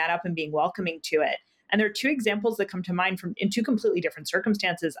opening that up and being welcoming to it. And there are two examples that come to mind in two completely different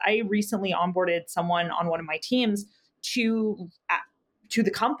circumstances. I recently onboarded someone on one of my teams to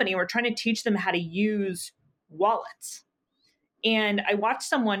the company. We're trying to teach them how to use wallets. And I watched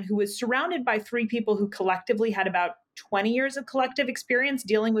someone who was surrounded by three people who collectively had about 20 years of collective experience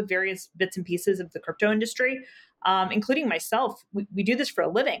dealing with various bits and pieces of the crypto industry, including myself. We do this for a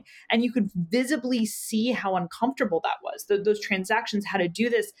living. And you could visibly see how uncomfortable that was. Those transactions, how to do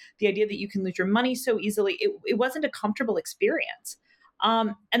this, the idea that you can lose your money so easily, it wasn't a comfortable experience.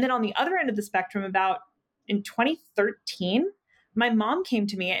 And then on the other end of the spectrum, about in 2013, my mom came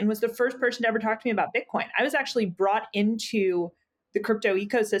to me and was the first person to ever talk to me about Bitcoin. I was actually brought into the crypto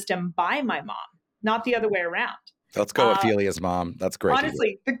ecosystem by my mom, not the other way around. Let's go, Ophelia's mom. That's great.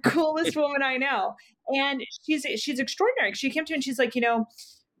 Honestly, the coolest woman I know. And she's extraordinary. She came to me and she's like,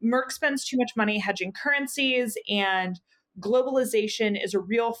 Merck spends too much money hedging currencies, and globalization is a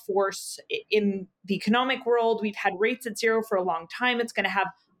real force in the economic world. We've had rates at zero for a long time. It's going to have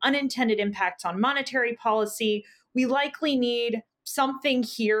unintended impacts on monetary policy. We likely need something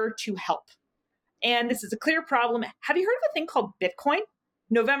here to help. And this is a clear problem. Have you heard of a thing called Bitcoin?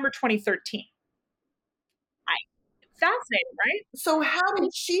 November 2013. fascinating, right? So how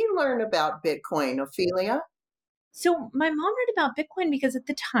did she learn about Bitcoin, Ophelia? So my mom read about Bitcoin because at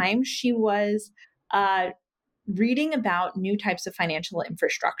the time she was uh, reading about new types of financial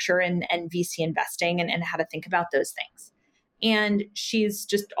infrastructure and VC investing and how to think about those things. And she's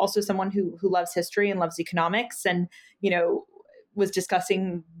just also someone who loves history and loves economics and, was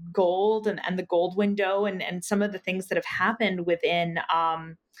discussing gold and the gold window and some of the things that have happened within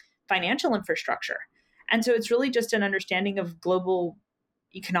financial infrastructure. And so it's really just an understanding of global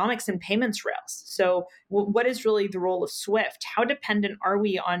economics and payments rails. So, what is really the role of SWIFT? How dependent are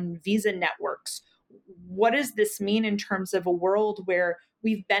we on Visa networks? What does this mean in terms of a world where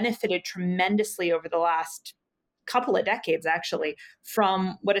we've benefited tremendously over the last couple of decades, actually,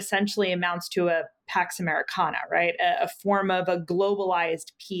 from what essentially amounts to a Pax Americana, right? A form of a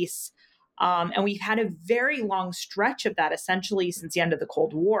globalized peace. And we've had a very long stretch of that essentially since the end of the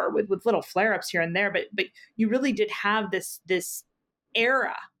Cold War with little flare ups here and there. But you really did have this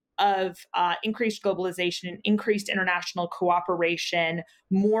era of increased globalization and increased international cooperation,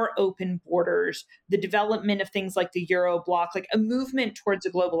 more open borders, the development of things like the Euro bloc, like a movement towards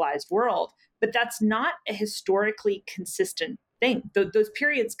a globalized world. But that's not a historically consistent thing. Those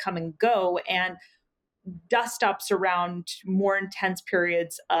periods come and go, and dust ups around more intense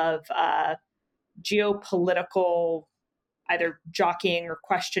periods of geopolitical either jockeying or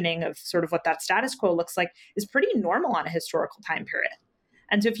questioning of sort of what that status quo looks like is pretty normal on a historical time period.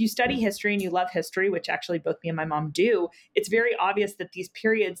 And so if you study history and you love history, which actually both me and my mom do, it's very obvious that these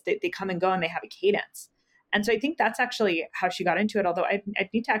periods, they come and go and they have a cadence. And so I think that's actually how she got into it, although I'd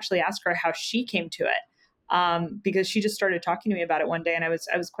need to actually ask her how she came to it, because she just started talking to me about it one day and I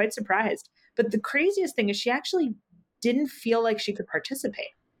was quite surprised. But the craziest thing is she actually didn't feel like she could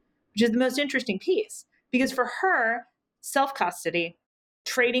participate, which is the most interesting piece. Because for her, self-custody,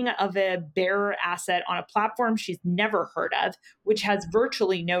 trading of a bearer asset on a platform she's never heard of, which has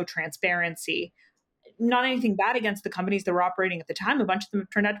virtually no transparency. Not anything bad against the companies that were operating at the time. A bunch of them have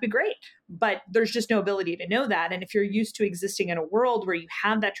turned out to be great, but there's just no ability to know that. And if you're used to existing in a world where you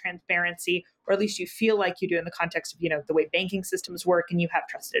have that transparency, or at least you feel like you do in the context of, the way banking systems work and you have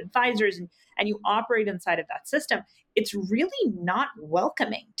trusted advisors and you operate inside of that system, it's really not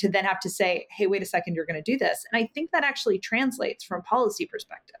welcoming to then have to say, hey, wait a second, you're going to do this. And I think that actually translates from a policy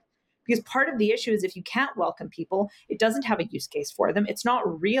perspective. Because part of the issue is if you can't welcome people, it doesn't have a use case for them. It's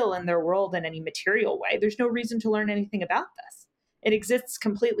not real in their world in any material way. There's no reason to learn anything about this. It exists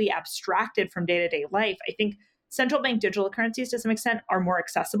completely abstracted from day-to-day life. I think central bank digital currencies to some extent are more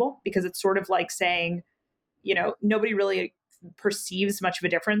accessible because it's sort of like saying, nobody really perceives much of a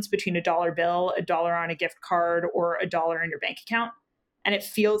difference between a dollar bill, a dollar on a gift card, or a dollar in your bank account. And it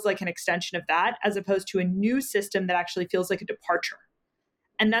feels like an extension of that as opposed to a new system that actually feels like a departure.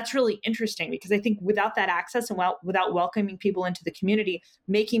 And that's really interesting because I think without that access and without welcoming people into the community,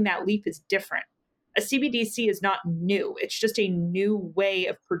 making that leap is different. A CBDC is not new. It's just a new way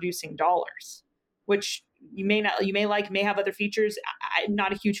of producing dollars, which you may have other features. I'm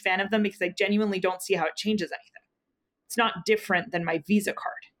not a huge fan of them because I genuinely don't see how it changes anything. It's not different than my Visa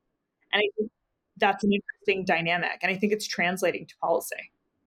card. And I think that's an interesting dynamic. And I think it's translating to policy.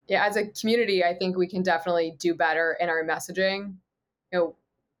 Yeah, as a community, I think we can definitely do better in our messaging.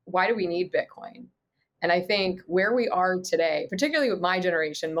 Why do we need Bitcoin? And I think where we are today, particularly with my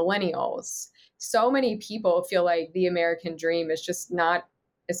generation, millennials, so many people feel like the American dream is just not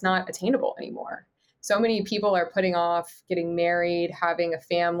attainable anymore. So many people are putting off getting married, having a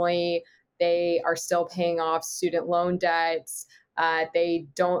family. They are still paying off student loan debts. They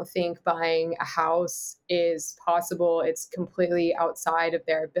don't think buying a house is possible. It's completely outside of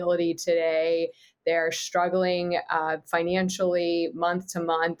their ability today. They're struggling financially month to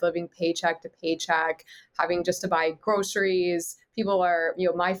month, living paycheck to paycheck, having just to buy groceries. People are,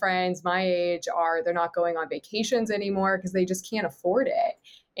 my friends, my age they're not going on vacations anymore because they just can't afford it.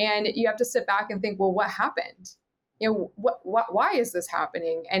 And you have to sit back and think, well, what happened? Why is this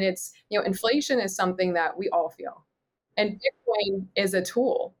happening? And it's, inflation is something that we all feel. And Bitcoin is a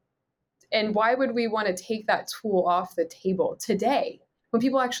tool. And why would we want to take that tool off the table today when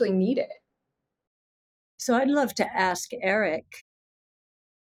people actually need it? So I'd love to ask Eric,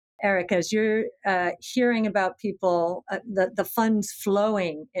 as you're hearing about people, the funds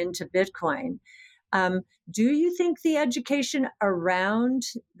flowing into Bitcoin, do you think the education around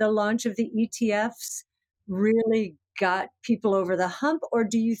the launch of the ETFs really got people over the hump? Or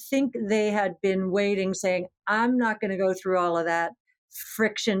do you think they had been waiting, saying, I'm not going to go through all of that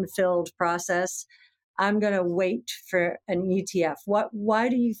friction-filled process. I'm going to wait for an ETF. Why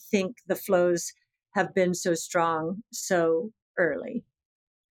do you think the flows have been so strong so early?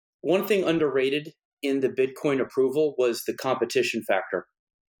 One thing underrated in the Bitcoin approval was the competition factor.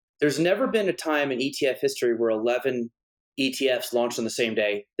 There's never been a time in ETF history where 11 ETFs launched on the same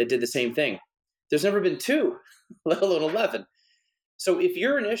day that did the same thing. There's never been two, let alone 11. So if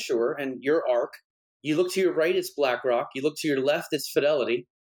you're an issuer and you're ARK, you look to your right, it's BlackRock. You look to your left, it's Fidelity.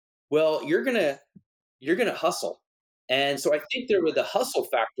 Well, you're gonna hustle. And so I think the hustle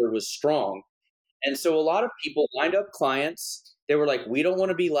factor was strong. And so a lot of people lined up clients. They were like, we don't want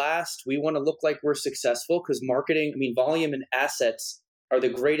to be last. We want to look like we're successful because volume and assets are the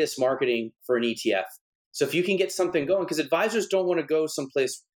greatest marketing for an ETF. So if you can get something going, because advisors don't want to go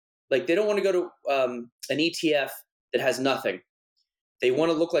someplace, like they don't want to go to an ETF that has nothing. They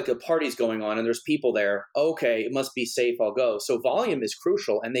want to look like a party's going on and there's people there. Okay, it must be safe. I'll go. So volume is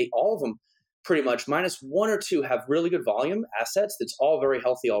crucial. And all of them pretty much minus one or two have really good volume assets. That's all very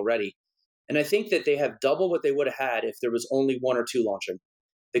healthy already. And I think that they have double what they would have had if there was only one or two launching.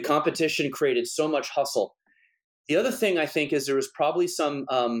 The competition created so much hustle. The other thing I think is there was probably some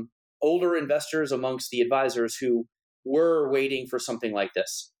older investors amongst the advisors who were waiting for something like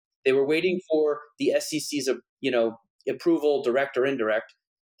this. They were waiting for the SEC's, approval, direct or indirect,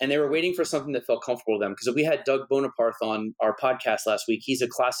 and they were waiting for something that felt comfortable to them. Because we had Doug Bonaparte on our podcast last week. He's a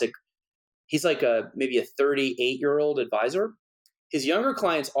classic. He's like maybe a 38-year-old advisor. His younger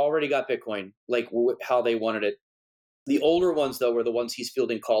clients already got Bitcoin, like how they wanted it. The older ones, though, were the ones he's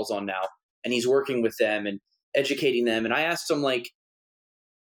fielding calls on now, and he's working with them and educating them. And I asked him,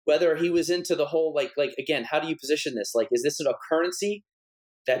 whether he was into the whole, again, how do you position this? Is this a currency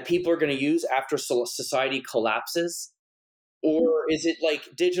that people are going to use after society collapses? Or is it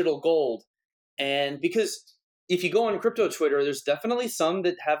like digital gold? And because if you go on crypto Twitter, there's definitely some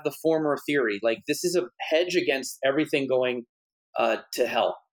that have the former theory. This is a hedge against everything going to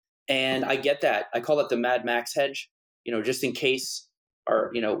hell. And I get that. I call it the Mad Max hedge, just in case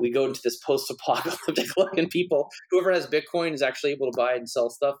we go into this post-apocalyptic look and whoever has Bitcoin is actually able to buy and sell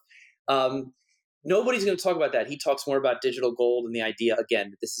stuff. Nobody's going to talk about that. He talks more about digital gold and the idea, again,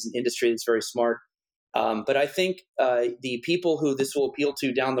 that this is an industry that's very smart. But I think the people who this will appeal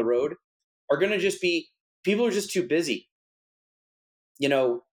to down the road are going to just be people who are just too busy.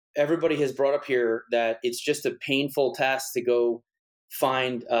 Everybody has brought up here that it's just a painful task to go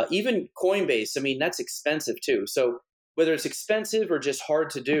find even Coinbase. That's expensive too. So whether it's expensive or just hard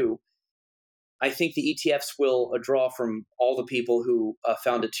to do, I think the ETFs will draw from all the people who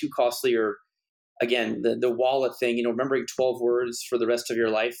found it too costly, or again, the wallet thing, remembering 12 words for the rest of your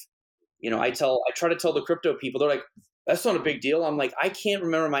life. I try to tell the crypto people, they're like, that's not a big deal. I'm like, I can't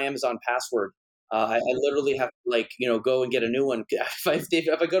remember my Amazon password. I literally have to go and get a new one. If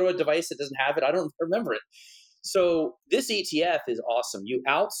I go to a device that doesn't have it, I don't remember it. So this ETF is awesome. You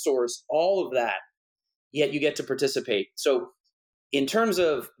outsource all of that, yet you get to participate. So in terms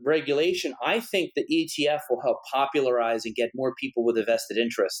of regulation, I think the ETF will help popularize and get more people with a vested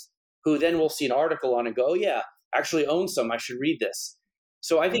interest, who then will see an article on and go, oh, yeah, actually own some. I should read this.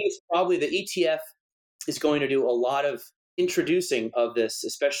 So I think it's probably the ETF is going to do a lot of introducing of this,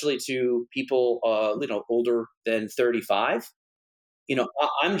 especially to people, older than 35.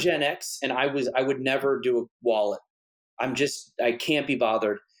 I'm Gen X, and I would never do a wallet. I can't be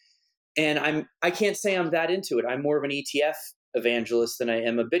bothered. And I can't say I'm that into it. I'm more of an ETF evangelist than I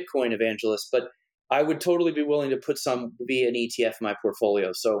am a Bitcoin evangelist, but I would totally be willing to put some via an ETF in my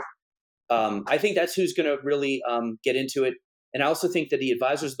portfolio. So I think that's who's going to really get into it. And I also think that the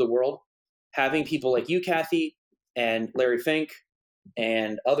advisors of the world, having people like you, Kathy, and Larry Fink,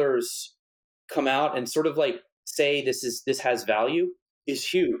 and others come out and sort of say this has value is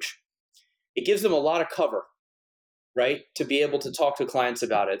huge. It gives them a lot of cover, right, to be able to talk to clients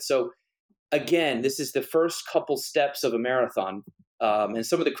about it. So again, this is the first couple steps of a marathon. And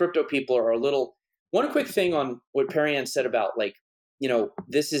some of the crypto people are one quick thing on what Perianne said about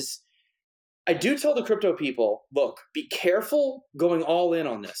I do tell the crypto people, look, be careful going all in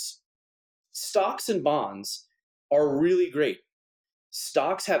on this. Stocks and bonds are really great.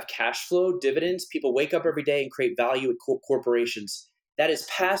 Stocks have cash flow, dividends. People wake up every day and create value at corporations. That is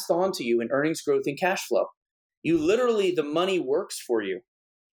passed on to you in earnings growth and cash flow. The money works for you.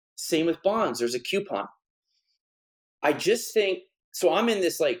 Same with bonds. There's a coupon. I just think, so I'm in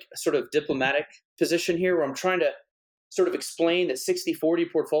this sort of diplomatic position here where I'm trying to sort of explain that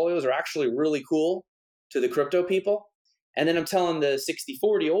 60-40 portfolios are actually really cool to the crypto people. And then I'm telling the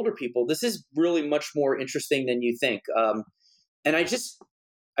 60-40 older people, this is really much more interesting than you think. And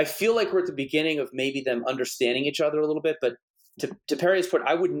I feel like we're at the beginning of maybe them understanding each other a little bit. But to Perry's point,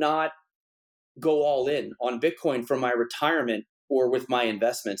 I would not go all in on Bitcoin for my retirement or with my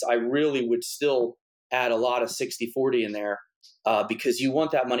investments. I really would still add a lot of 60-40 in there because you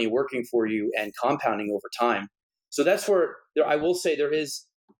want that money working for you and compounding over time. So that's where I will say there is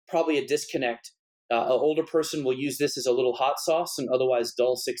probably a disconnect. An older person will use this as a little hot sauce and otherwise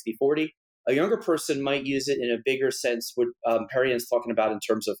dull 60-40. A younger person might use it in a bigger sense, what Perrian's talking about in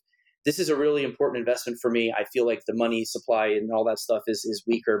terms of this is a really important investment for me. I feel like the money supply and all that stuff is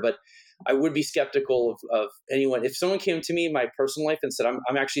weaker, but I would be skeptical of anyone. If someone came to me in my personal life and said,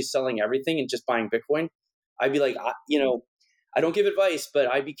 I'm actually selling everything and just buying Bitcoin, I'd be like, I don't give advice, but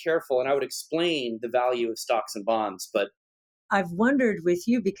I'd be careful. And I would explain the value of stocks and bonds. But I've wondered with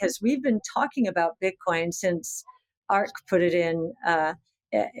you, because we've been talking about Bitcoin since ARK put it in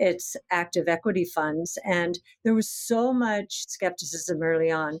its active equity funds. And there was so much skepticism early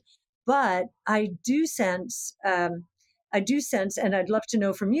on. But I do sense, and I'd love to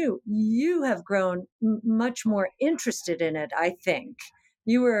know from you, you have grown much more interested in it, I think.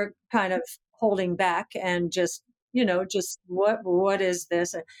 You were kind of holding back and just what is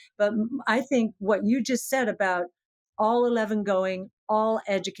this? But I think what you just said about all 11 going, all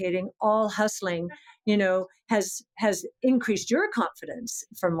educating, all hustling, has increased your confidence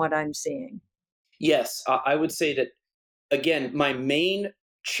from what I'm seeing. yes, I would say that, again, my main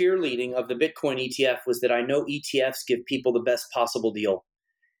cheerleading of the Bitcoin ETF was that I know ETFs give people the best possible deal.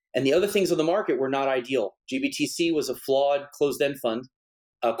 And the other things on the market were not ideal. GBTC was a flawed closed-end fund.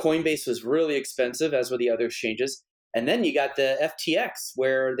 Coinbase was really expensive, as were the other exchanges. And then you got the FTX,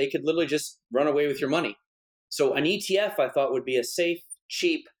 where they could literally just run away with your money. So an ETF, I thought, would be a safe,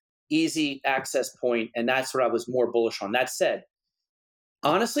 cheap, easy access point, and that's what I was more bullish on. That said,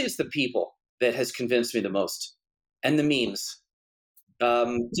 honestly, it's the people that has convinced me the most, and the memes.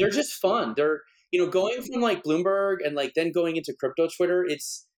 They're just fun. They're going from like Bloomberg and like then going into crypto Twitter.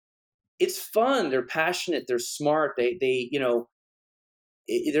 It's fun. They're passionate. They're smart.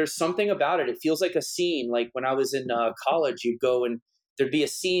 There's something about it. It feels like a scene. Like when I was in college, you'd go and there'd be a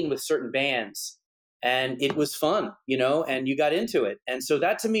scene with certain bands, and it was fun, and you got into it. And so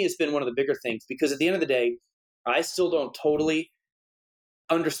that to me has been one of the bigger things, because at the end of the day, I still don't totally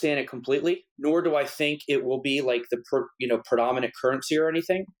understand it completely, nor do I think it will be like the predominant currency or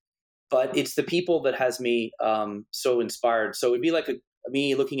anything. But it's the people that has me so inspired. So it'd be like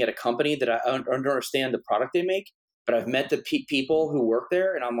me looking at a company that I understand the product they make, but I've met the people who work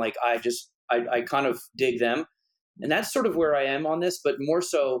there, and I'm like, I kind of dig them, and that's sort of where I am on this. But more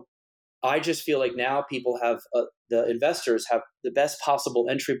so, I just feel like now people have the investors have the best possible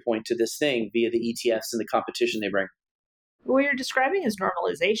entry point to this thing via the ETFs and the competition they bring. What you're describing is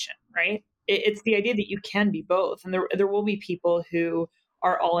normalization, right? It's the idea that you can be both. And there will be people who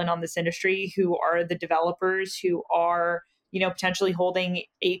are all in on this industry, who are the developers, who are, potentially holding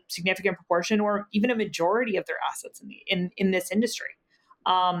a significant proportion or even a majority of their assets in this industry.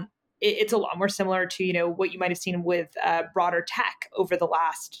 It's a lot more similar to, what you might have seen with broader tech over the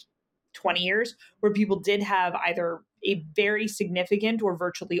last 20 years, where people did have either a very significant or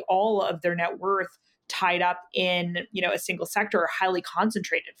virtually all of their net worth tied up in a single sector, or highly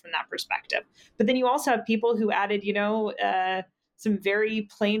concentrated from that perspective. But then you also have people who added some very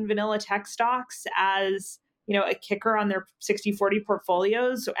plain vanilla tech stocks as a kicker on their 60-40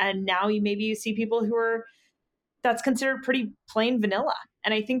 portfolios, and now you see people who are that's considered pretty plain vanilla.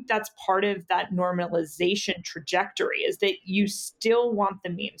 And I think that's part of that normalization trajectory, is that you still want the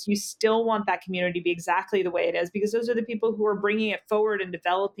memes. You still want that community to be exactly the way it is, because those are the people who are bringing it forward and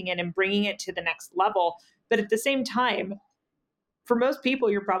developing it and bringing it to the next level. But at the same time, for most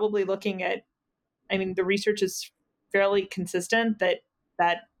people, you're probably looking at, the research is fairly consistent that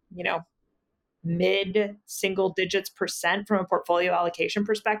mid single digits % from a portfolio allocation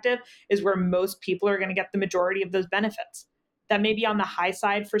perspective is where most people are going to get the majority of those benefits. That may be on the high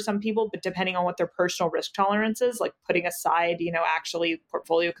side for some people, but depending on what their personal risk tolerance is, like putting aside, actually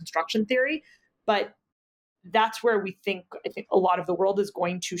portfolio construction theory. But that's where I think a lot of the world is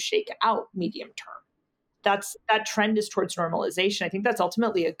going to shake out medium term. That trend is towards normalization. I think that's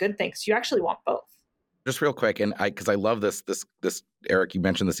ultimately a good thing, because you actually want both. Just real quick, and because I love this, Eric, you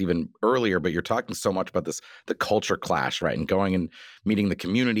mentioned this even earlier, but you're talking so much about the culture clash, right? And going and meeting the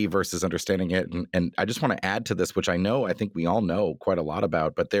community versus understanding it. And I just want to add to this, which I think we all know quite a lot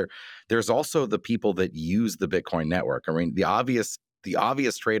about, but there's also the people that use the Bitcoin network. The obvious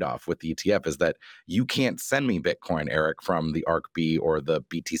trade-off with the ETF is that you can't send me Bitcoin, Eric, from the ARKB or the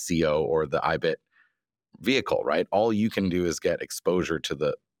BTCO or the IBIT vehicle, right? All you can do is get exposure to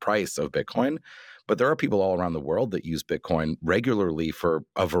the price of Bitcoin. But there are people all around the world that use Bitcoin regularly for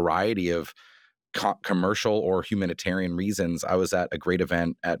a variety of commercial or humanitarian reasons. I was at a great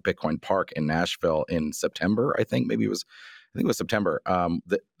event at Bitcoin Park in Nashville in September. I think it was September.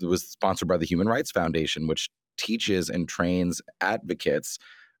 That was sponsored by the Human Rights Foundation, which teaches and trains advocates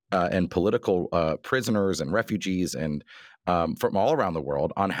and political prisoners and refugees and from all around the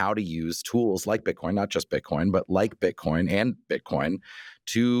world on how to use tools like Bitcoin, not just Bitcoin, but like Bitcoin and Bitcoin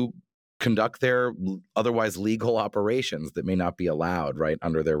to conduct their otherwise legal operations that may not be allowed, right,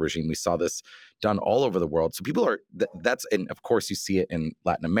 under their regime. We saw this done all over the world. So people are, and of course you see it in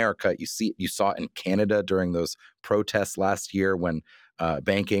Latin America. You saw it in Canada during those protests last year when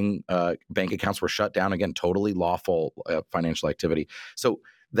bank accounts were shut down, again, totally lawful financial activity. So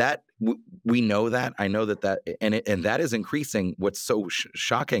that we know that. I know that and that is increasing. What's so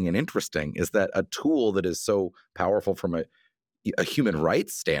shocking and interesting is that a tool that is so powerful from a human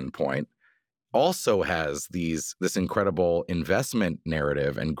rights standpoint also has this incredible investment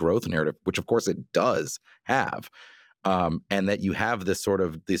narrative and growth narrative, which of course it does have, and that you have this sort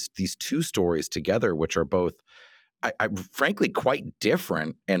of these two stories together, which are both I frankly quite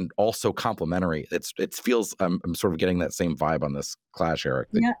different and also complementary. It feels I'm sort of getting that same vibe on this clash, Eric.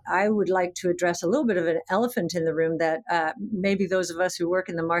 Yeah, I would like to address a little bit of an elephant in the room that maybe those of us who work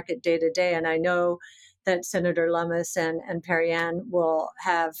in the market day to day, and I know that Senator Lummis and Perry Ann will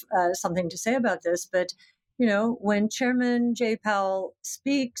have something to say about this, but when Chairman Jay Powell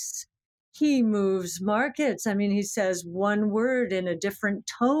speaks, he moves markets. I mean, he says one word in a different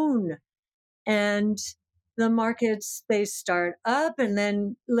tone, and the markets, they start up, and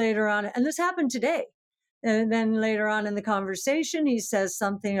then later on, and this happened today, and then later on in the conversation, he says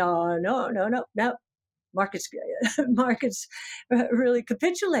something, oh, no, markets really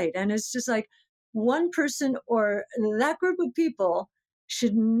capitulate. And it's just like one person or that group of people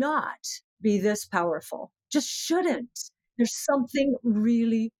should not be this powerful, just shouldn't. There's something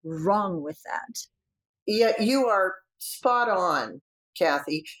really wrong with that. Yeah, you are spot on,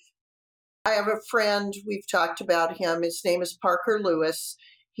 Kathy. I have a friend, we've talked about him. His name is Parker Lewis.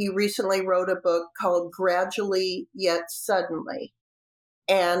 He recently wrote a book called Gradually Yet Suddenly.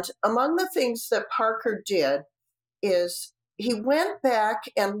 And among the things that Parker did is he went back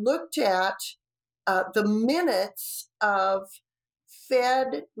and looked at the minutes of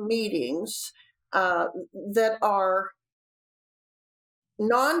Fed meetings that are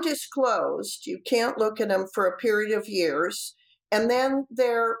non-disclosed. You can't look at them for a period of years, and then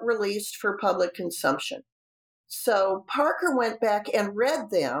they're released for public consumption. So Parker went back and read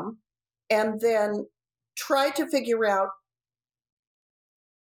them and then tried to figure out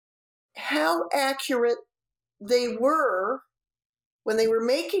how accurate they were when they were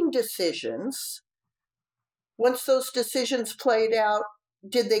making decisions. Once those decisions played out,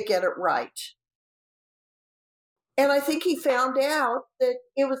 did they get it right? And I think he found out that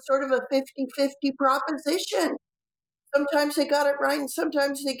it was sort of a 50-50 proposition. Sometimes they got it right and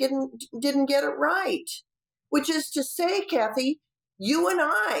sometimes they didn't get it right. Which is to say, Kathy, you and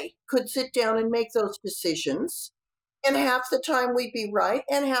I could sit down and make those decisions, and half the time we'd be right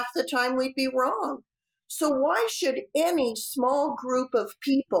and half the time we'd be wrong. So why should any small group of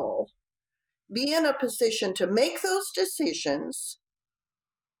people be in a position to make those decisions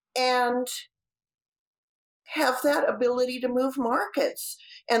and have that ability to move markets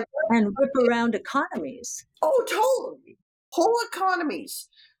and whip around economies? Oh, totally. Whole economies.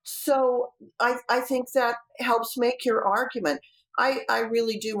 So I think that helps make your argument. I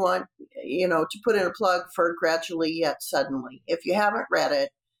really do want, to put in a plug for Gradually Yet Suddenly. If you haven't read it.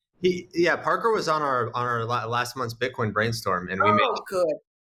 Parker was on our last month's Bitcoin brainstorm, and we made. Good.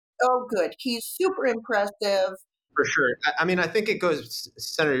 Oh, good. He's super impressive. For sure. I mean, I think it goes,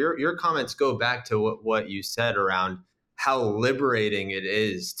 Senator, your comments go back to what you said around how liberating it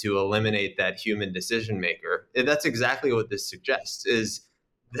is to eliminate that human decision maker. And that's exactly what this suggests, is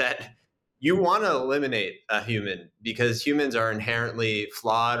that you want to eliminate a human because humans are inherently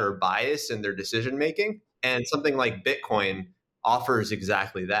flawed or biased in their decision making. And something like Bitcoin offers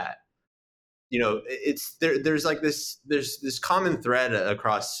exactly that. It's there's this common thread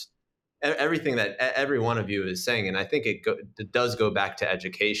across everything that every one of you is saying. And I think it does go back to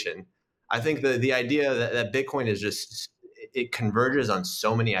education. I think the idea that Bitcoin is it converges on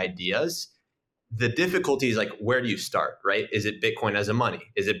so many ideas. The difficulty is like, where do you start, right? Is it Bitcoin as a money?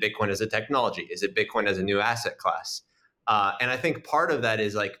 Is it Bitcoin as a technology? Is it Bitcoin as a new asset class? And I think part of that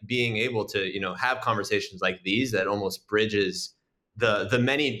is like being able to, have conversations like these that almost bridges the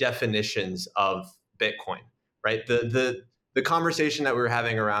many definitions of Bitcoin, right? The conversation that we were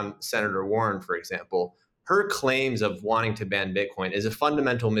having around Senator Warren, for example, her claims of wanting to ban Bitcoin is a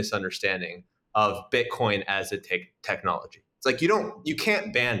fundamental misunderstanding of Bitcoin as a technology. It's like you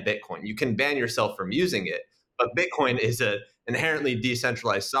can't ban Bitcoin. You can ban yourself from using it, but Bitcoin is an inherently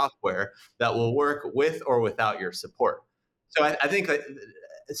decentralized software that will work with or without your support. So I think that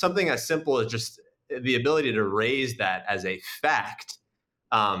something as simple as just the ability to raise that as a fact,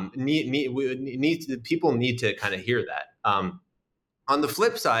 people need to kind of hear that. On the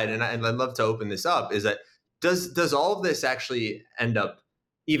flip side, and I'd love to open this up, is that does all of this actually end up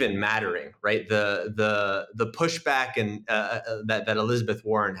even mattering, right? The pushback and that Elizabeth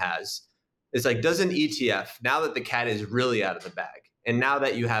Warren has is like, does an ETF, now that the cat is really out of the bag, and now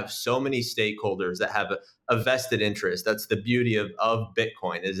that you have so many stakeholders that have a vested interest, that's the beauty of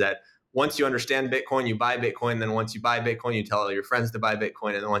Bitcoin, is that once you understand Bitcoin, you buy Bitcoin. Then once you buy Bitcoin, you tell all your friends to buy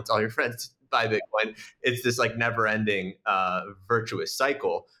Bitcoin. And then once all your friends buy Bitcoin, it's this like never ending virtuous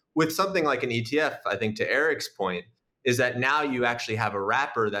cycle. With something like an ETF, I think to Eric's point, is that now you actually have a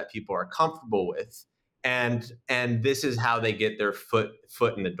wrapper that people are comfortable with. And this is how they get their foot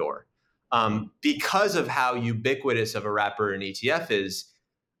in the door. Because of how ubiquitous of a wrapper an ETF is,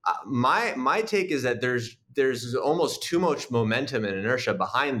 my take is that there's almost too much momentum and inertia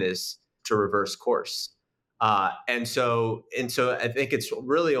behind this to reverse course. And so I think it's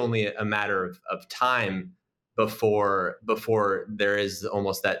really only a matter of time before there is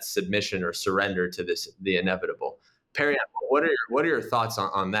almost that submission or surrender to the inevitable. Perry, what are your thoughts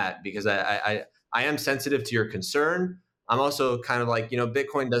on that? Because I am sensitive to your concern. I'm also kind of like,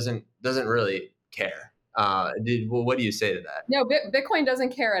 Bitcoin doesn't really care. What do you say to that? No, Bitcoin doesn't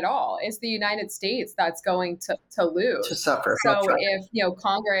care at all. It's the United States that's going to lose. To suffer. So if,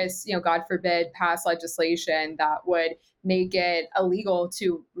 Congress, God forbid, passed legislation that would make it illegal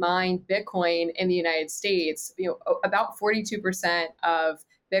to mine Bitcoin in the United States, about 42% of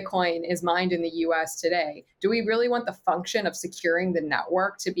Bitcoin is mined in the US today. Do we really want the function of securing the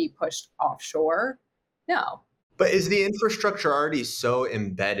network to be pushed offshore? No. But is the infrastructure already so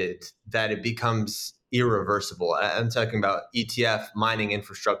embedded that it becomes irreversible? I'm talking about ETF mining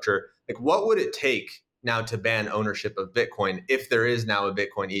infrastructure. Like, what would it take now to ban ownership of Bitcoin if there is now a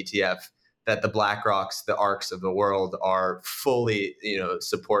Bitcoin ETF that the BlackRocks, the ARKs of the world are fully,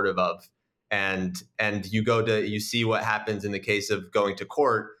 supportive of? And you see what happens in the case of going to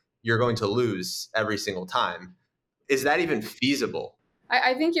court, you're going to lose every single time. Is that even feasible?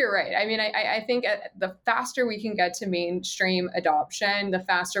 I think you're right. I mean, I think the faster we can get to mainstream adoption, the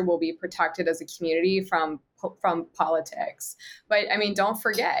faster we'll be protected as a community from politics. But I mean, don't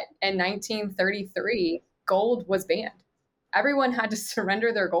forget, in 1933, gold was banned. Everyone had to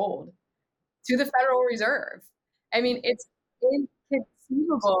surrender their gold to the Federal Reserve. I mean, it's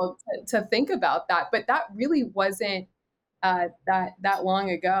inconceivable to think about that, but that really wasn't that long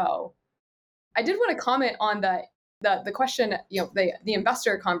ago. I did want to comment on the question, the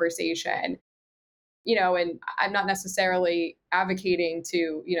investor conversation, and I'm not necessarily advocating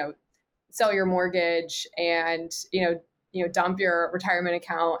to, sell your mortgage and, dump your retirement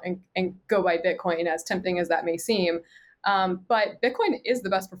account and go buy Bitcoin, as tempting as that may seem. But Bitcoin is the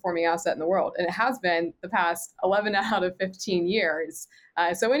best performing asset in the world, and it has been the past 11 out of 15 years.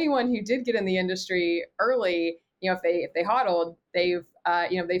 So anyone who did get in the industry early, if they hodled, they've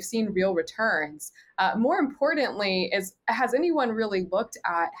seen real returns. More importantly, has anyone really looked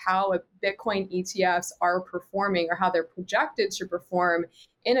at how Bitcoin ETFs are performing or how they're projected to perform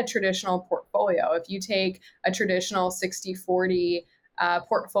in a traditional portfolio? If you take a traditional 60-40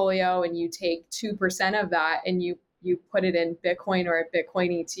 portfolio and you take 2% of that and you put it in Bitcoin or a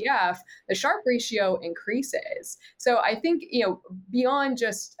Bitcoin ETF, the Sharpe ratio increases. So I think, beyond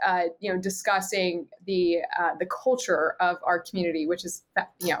just, discussing the culture of our community, which is,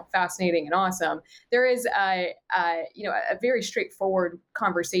 fascinating and awesome, there is a very straightforward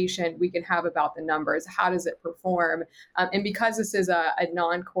conversation we can have about the numbers. How does it perform? And because this is a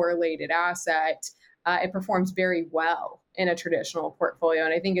non-correlated asset, it performs very well in a traditional portfolio.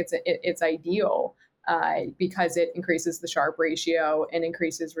 And I think it's ideal. Because it increases the Sharpe ratio and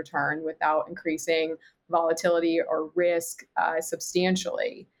increases return without increasing volatility or risk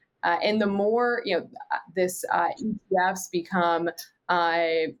substantially. And the more this ETFs become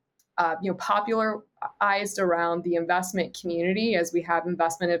popularized around the investment community, as we have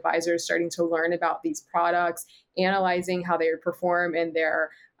investment advisors starting to learn about these products, analyzing how they perform in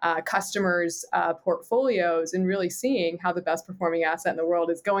their customers' portfolios, and really seeing how the best performing asset in the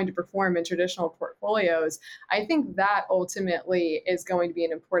world is going to perform in traditional portfolios, I think that ultimately is going to be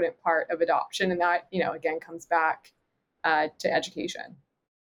an important part of adoption. And that, again, comes back to education.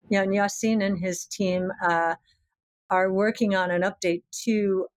 Yeah, and Yassine and his team are working on an update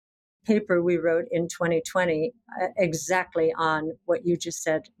to paper we wrote in 2020 exactly on what you just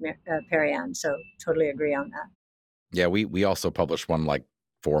said, Perry-Ann. So totally agree on that. Yeah, we also published one like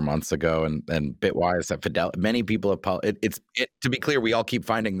 4 months ago, and Bitwise at Fidelity. Many people have to be clear, we all keep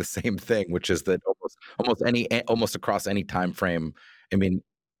finding the same thing, which is that almost across any time frame. I mean,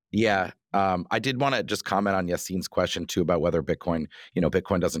 yeah, I did want to just comment on Yassine's question too about whether Bitcoin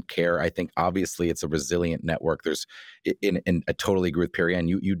doesn't care. I think obviously it's a resilient network. There's, I totally agree with Perry, and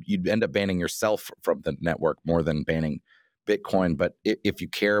you'd end up banning yourself from the network more than banning Bitcoin. But if you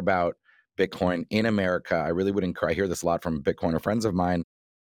care about Bitcoin in America, I really would encourage. I hear this a lot from Bitcoiner friends of mine.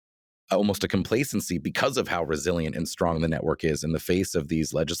 Almost a complacency because of how resilient and strong the network is in the face of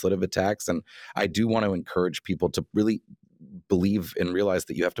these legislative attacks. And I do want to encourage people to really believe and realize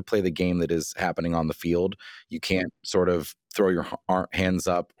that you have to play the game that is happening on the field. You can't sort of throw your hands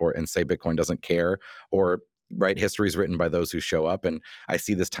up and say Bitcoin doesn't care, or right, history is written by those who show up. And I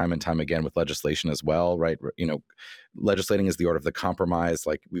see this time and time again with legislation as well, right? Legislating is the art of the compromise.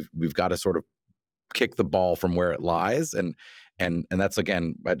 Like we've got to sort of kick the ball from where it lies. And that's,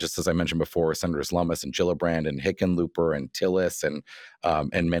 again, just as I mentioned before, Senators Lummis and Gillibrand and Hickenlooper and Tillis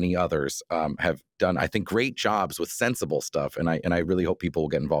and many others have done, I think, great jobs with sensible stuff. And I really hope people will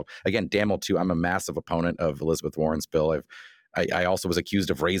get involved. Again, Damel too, I'm a massive opponent of Elizabeth Warren's bill. I also was accused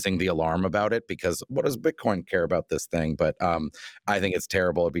of raising the alarm about it because what does Bitcoin care about this thing? But I think it's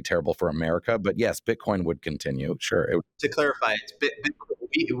terrible. It'd be terrible for America. But yes, Bitcoin would continue. Sure. To clarify, it's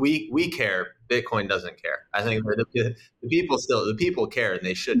we care. Bitcoin doesn't care. I think the people care, and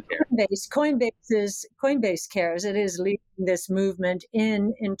they should care. Coinbase cares. It is leading this movement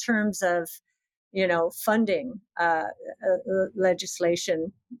in terms of funding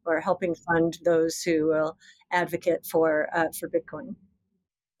legislation or helping fund those who will advocate for Bitcoin.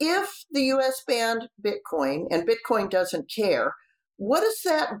 If the U.S. banned Bitcoin and Bitcoin doesn't care, what does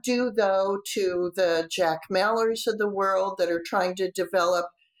that do, though, to the Jack Mallers of the world that are trying to develop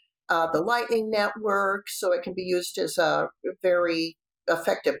the Lightning Network so it can be used as a very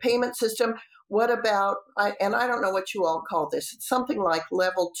effective payment system? What about, and I don't know what you all call this, it's something like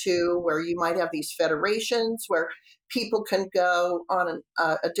level 2, where you might have these federations where people can go on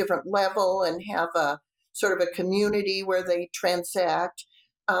a different level and have a sort of a community where they transact.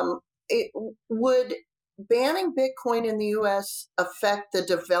 It would banning Bitcoin in the U.S. affect the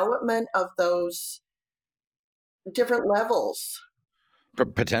development of those different levels?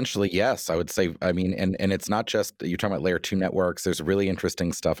 Potentially, yes. I would say, I mean, and it's not just, you're talking about layer 2 networks. There's really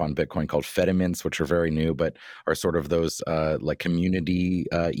interesting stuff on Bitcoin called Fedimints, which are very new, but are sort of those like community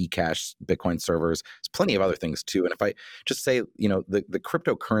eCash Bitcoin servers. There's plenty of other things too. And if I just say, the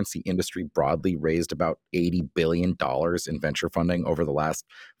cryptocurrency industry broadly raised about $80 billion in venture funding over the last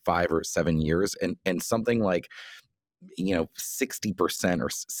 5 or 7 years. And something like 60% or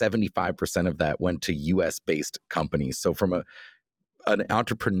 75% of that went to US based companies. So from an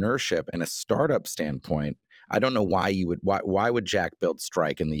entrepreneurship and a startup standpoint, I don't know why why would Jack build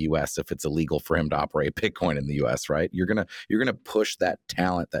Strike in the US if it's illegal for him to operate Bitcoin in the US, right? You're gonna push that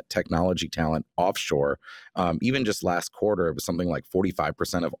talent, that technology talent offshore. Even just last quarter, it was something like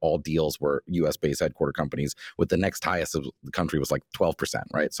 45% of all deals were US based headquarter companies, with the next highest of the country was like 12%,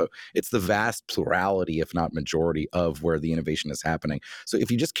 right? So it's the vast plurality, if not majority, of where the innovation is happening. So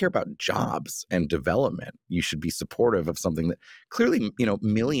if you just care about jobs and development, you should be supportive of something that clearly,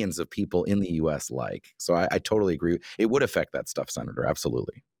 millions of people in the US like. So I totally agree. It would affect that stuff, Senator.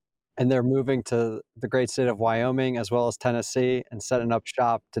 Absolutely. And they're moving to the great state of Wyoming as well as Tennessee and setting up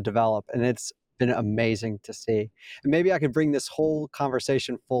shop to develop. And it's been amazing to see. And maybe I could bring this whole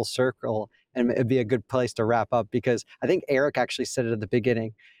conversation full circle, and it'd be a good place to wrap up, because I think Eric actually said it at the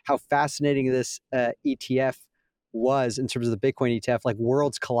beginning, how fascinating this ETF was in terms of the Bitcoin ETF, like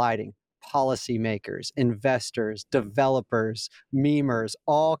worlds colliding. Policymakers, investors, developers, memers,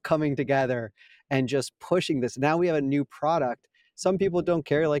 all coming together and just pushing this. Now we have a new product. Some people don't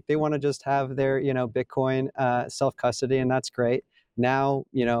care, like they want to just have their, Bitcoin self-custody, and that's great. Now,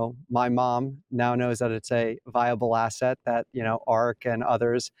 my mom now knows that it's a viable asset that, ARK and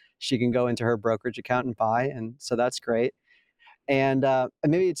others, she can go into her brokerage account and buy. And so that's great. And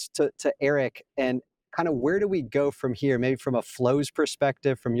maybe it's to Eric, and kind of where do we go from here? Maybe from a flows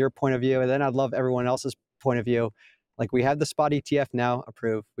perspective, from your point of view, and then I'd love everyone else's point of view. Like, we have the spot ETF now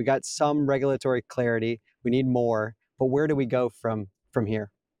approved. We got some regulatory clarity. We need more, but where do we go from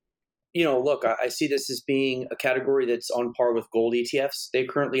here? Look, I see this as being a category that's on par with gold ETFs. They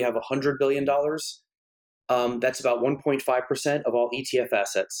currently have $100 billion. That's about 1.5% of all ETF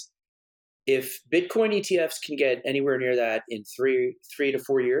assets. If Bitcoin ETFs can get anywhere near that in 3 to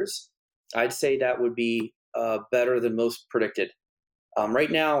 4 years, I'd say that would be better than most predicted.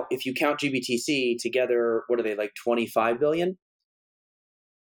 Right now, if you count GBTC together, what are they, like 25 billion?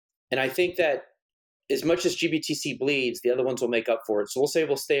 And I think that as much as GBTC bleeds, the other ones will make up for it. So we'll say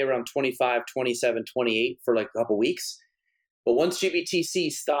we'll stay around 25, 27, 28 for like a couple weeks. But once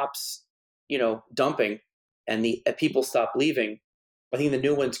GBTC stops, dumping, and the people stop leaving, I think the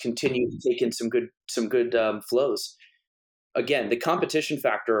new ones continue to take in some good flows. Again, the competition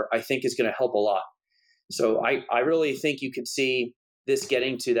factor, I think, is going to help a lot. So I really think you could see this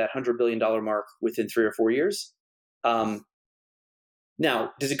getting to that $100 billion mark within 3 or 4 years.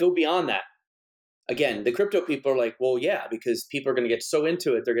 Now, does it go beyond that? Again, the crypto people are like, well, yeah, because people are going to get so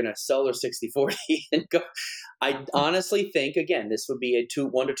into it, they're going to sell their 60-40 and go. I honestly think, again, this would be a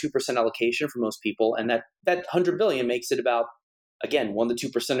 1 to 2% allocation for most people. And that 100 billion makes it about, again, 1 to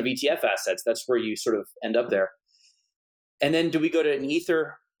 2% of ETF assets. That's where you sort of end up there. And then do we go to an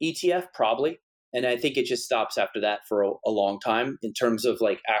Ether ETF? Probably. And I think it just stops after that for a long time in terms of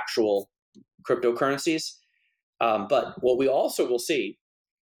like actual cryptocurrencies. But what we also will see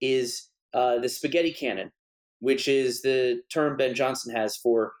is the spaghetti cannon, which is the term Ben Johnson has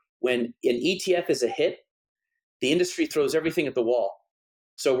for when an ETF is a hit, the industry throws everything at the wall.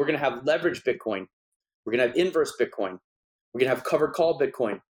 So we're going to have leveraged Bitcoin. We're going to have inverse Bitcoin. We're going to have covered call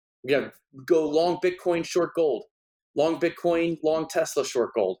Bitcoin. We're going to go long Bitcoin, short gold. Long Bitcoin, long Tesla,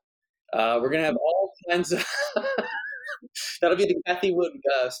 short gold. We're going to have all kinds of that'll be the Kathy Wood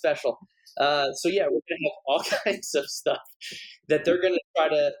special. So yeah, we're going to have all kinds of stuff that they're going to try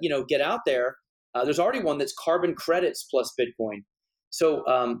to get out there. There's already one that's carbon credits plus Bitcoin. So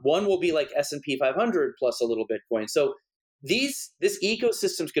one will be like S&P 500 plus a little Bitcoin. So this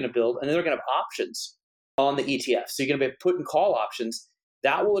ecosystem is going to build, and then they're going to have options on the ETF. So you're going to be put and call options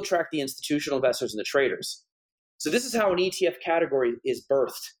that will attract the institutional investors and the traders. So this is how an ETF category is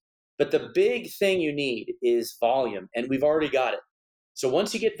birthed. But the big thing you need is volume, and we've already got it. So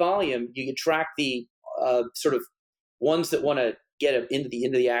once you get volume, you can track the sort of ones that want to get into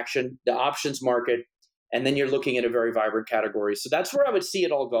the action, the options market, and then you're looking at a very vibrant category. So that's where I would see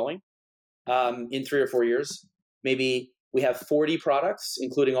it all going in 3 or 4 years. Maybe we have 40 products,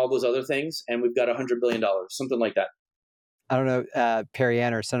 including all those other things, and we've got $100 billion, something like that. I don't know, Perry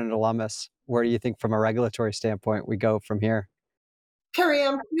Ann or Senator Lummis, where do you think from a regulatory standpoint we go from here? Perry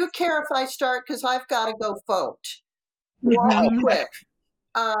Ann, do you care if I start? Because I've got to go vote. Real quick.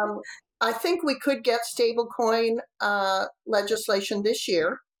 I think we could get stablecoin legislation this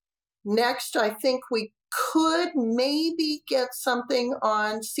year. Next, I think we could maybe get something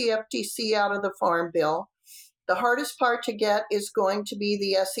on CFTC out of the Farm Bill. The hardest part to get is going to be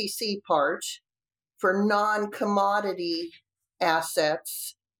the SEC part for non-commodity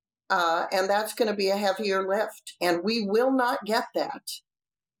assets. And that's going to be a heavier lift. And we will not get that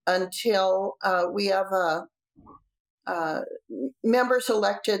until we have members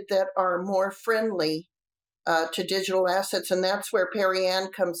elected that are more friendly to digital assets. And that's where Perry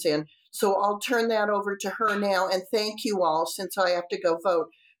Ann comes in. So I'll turn that over to her now. And thank you all, since I have to go vote,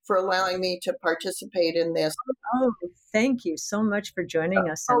 for allowing me to participate in this. Oh, thank you so much for joining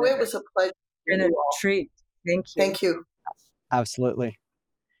us. Oh, it was a pleasure. And a treat. Thank you. Thank you. Absolutely.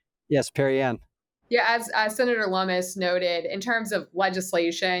 Yes, Perry Ann. Yeah, as Senator Lummis noted, in terms of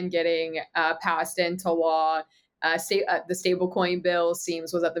legislation getting passed into law, the stablecoin bill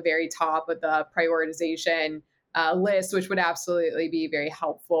was at the very top of the prioritization list, which would absolutely be very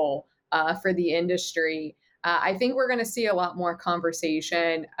helpful for the industry. I think we're going to see a lot more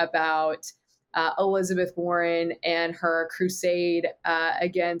conversation about Elizabeth Warren and her crusade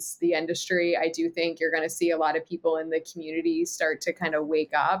against the industry. I do think you're going to see a lot of people in the community start to kind of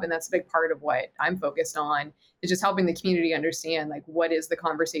wake up. And that's a big part of what I'm focused on, is just helping the community understand, like, what is the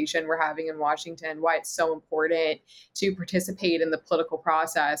conversation we're having in Washington, why it's so important to participate in the political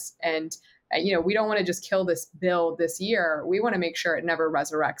process. And, we don't want to just kill this bill this year. We want to make sure it never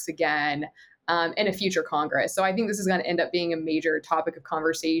resurrects again in a future Congress. So I think this is going to end up being a major topic of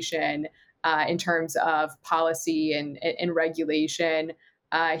conversation in terms of policy and regulation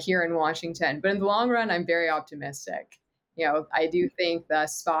here in Washington. But in the long run, I'm very optimistic. I do think the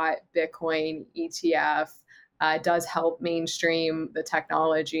spot Bitcoin ETF does help mainstream the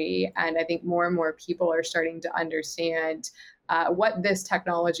technology. And I think more and more people are starting to understand what this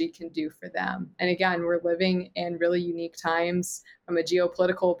technology can do for them. And again, we're living in really unique times from a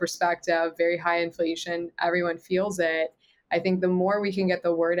geopolitical perspective, very high inflation. Everyone feels it. I think the more we can get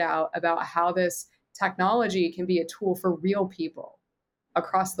the word out about how this technology can be a tool for real people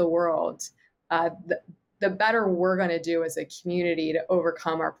across the world, the better we're going to do as a community to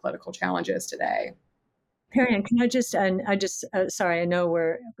overcome our political challenges today. Perry Ann, can I just, sorry, I know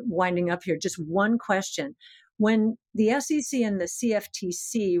we're winding up here. Just one question. When the SEC and the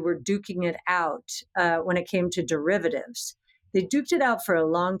CFTC were duking it out when it came to derivatives, they duked it out for a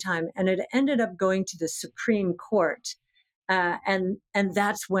long time, and it ended up going to the Supreme Court. And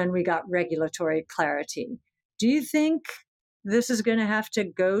that's when we got regulatory clarity. Do you think this is going to have to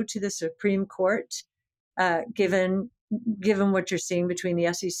go to the Supreme Court, given given what you're seeing between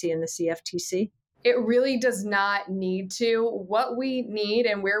the SEC and the CFTC? It really does not need to. What we need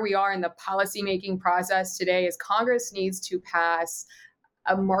and where we are in the policymaking process today is Congress needs to pass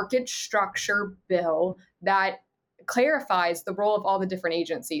a market structure bill that clarifies the role of all the different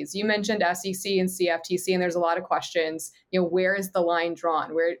agencies. You mentioned SEC and CFTC, and there's a lot of questions. Where is the line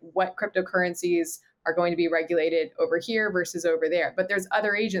drawn? What cryptocurrencies are going to be regulated over here versus over there? But there's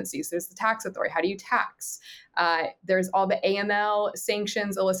other agencies. There's the tax authority. How do you tax? There's all the AML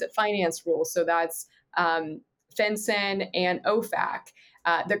sanctions, illicit finance rules. So that's FinCEN and OFAC.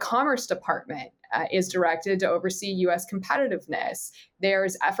 The Commerce Department is directed to oversee U.S. competitiveness.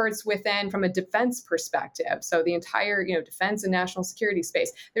 There's efforts within from a defense perspective. So the entire, defense and national security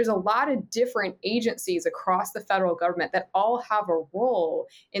space. There's a lot of different agencies across the federal government that all have a role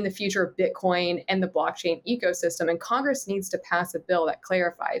in the future of Bitcoin and the blockchain ecosystem. And Congress needs to pass a bill that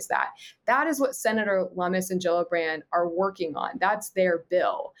clarifies that. That is what Senator Lummis and Gillibrand are working on. That's their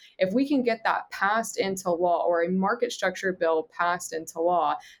bill. If we can get that passed into law, or a market structure bill passed into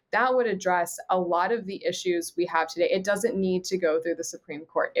law, that would address a lot of the issues we have today. It doesn't need to go through the Supreme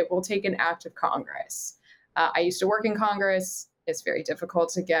Court. It will take an act of Congress. I used to work in Congress. It's very difficult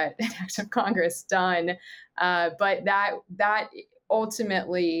to get an act of Congress done, but that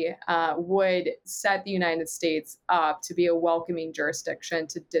ultimately would set the United States up to be a welcoming jurisdiction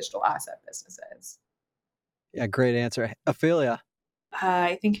to digital asset businesses. Yeah, great answer. Ophelia.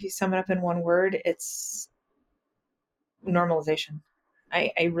 I think if you sum it up in one word, it's normalization.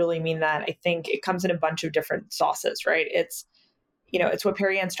 I really mean that. I think it comes in a bunch of different sauces, right? It's what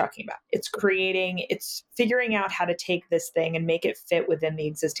Perry Ann's talking about. It's figuring out how to take this thing and make it fit within the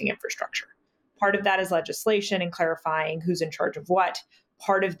existing infrastructure. Part of that is legislation and clarifying who's in charge of what.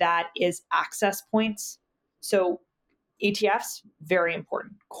 Part of that is access points. So ETFs, very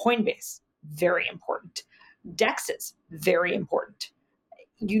important. Coinbase, very important. DEXs, very important.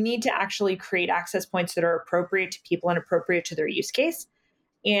 You need to actually create access points that are appropriate to people and appropriate to their use case.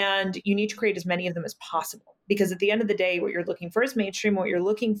 And you need to create as many of them as possible. Because at the end of the day, what you're looking for is mainstream. What you're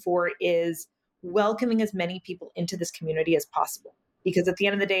looking for is welcoming as many people into this community as possible. Because at the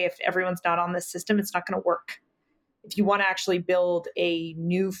end of the day, if everyone's not on this system, it's not going to work. If you want to actually build a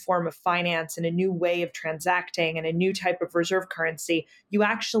new form of finance and a new way of transacting and a new type of reserve currency, you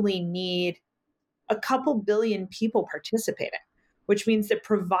actually need a couple billion people participating, which means that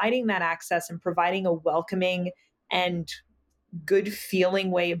providing that access and providing a welcoming and good feeling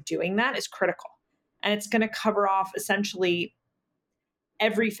way of doing that is critical. And it's going to cover off essentially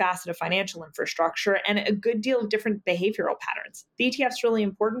every facet of financial infrastructure and a good deal of different behavioral patterns. The ETF is really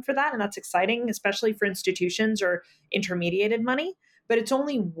important for that, and that's exciting, especially for institutions or intermediated money, but it's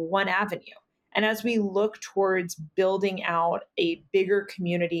only one avenue. And as we look towards building out a bigger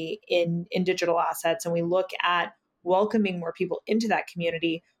community in digital assets, and we look at welcoming more people into that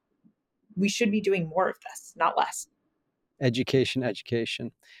community, we should be doing more of this, not less. Education.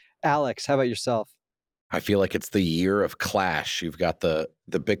 Alex, how about yourself? I feel like it's the year of clash. You've got the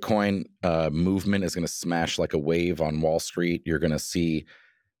Bitcoin movement is going to smash like a wave on Wall Street. You're going to see,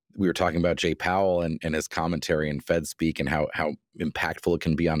 we were talking about Jay Powell and his commentary in Fed Speak and how impactful it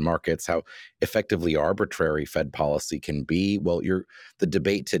can be on markets, how effectively arbitrary Fed policy can be. Well, the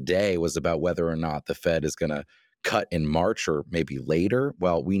debate today was about whether or not the Fed is going to cut in March or maybe later.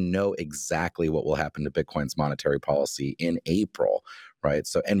 Well, we know exactly what will happen to Bitcoin's monetary policy in April, right?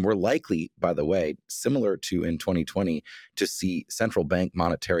 So, and we're likely, by the way, similar to in 2020, to see central bank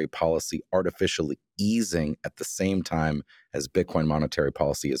monetary policy artificially easing at the same time as Bitcoin monetary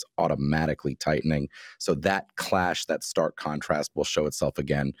policy is automatically tightening. So that clash, that stark contrast will show itself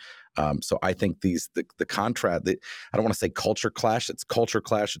again. So I think the contrast, I don't want to say culture clash, it's culture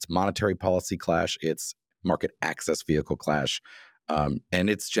clash, it's monetary policy clash, it's market access vehicle clash. And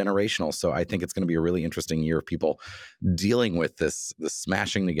it's generational. So I think it's going to be a really interesting year of people dealing with the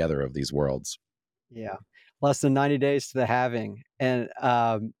smashing together of these worlds. Yeah. Less than 90 days to the halving. And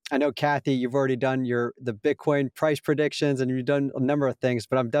I know, Kathy, you've already done the Bitcoin price predictions and you've done a number of things,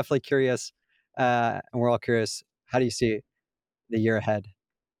 but I'm definitely curious, and we're all curious, how do you see the year ahead?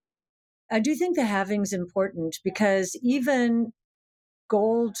 I do think the halving's important because even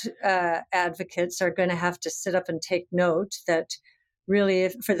gold advocates are going to have to sit up and take note that really,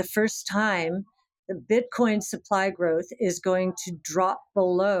 for the first time, the Bitcoin supply growth is going to drop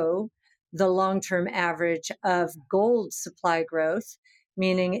below the long-term average of gold supply growth,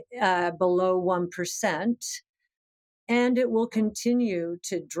 meaning below 1%. And it will continue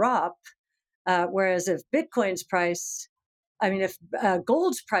to drop. Whereas if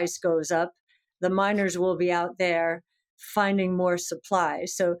gold's price goes up, the miners will be out there finding more supply.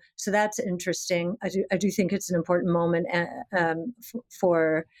 So that's interesting. I do think it's an important moment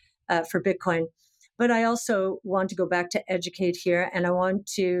for Bitcoin. But I also want to go back to educate here, and I want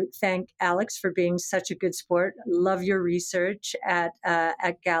to thank Alex for being such a good sport. Love your research at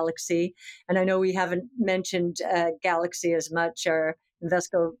Galaxy, and I know we haven't mentioned Galaxy as much, or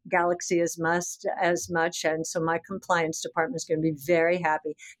Invesco Galaxy as much, and so my compliance department is going to be very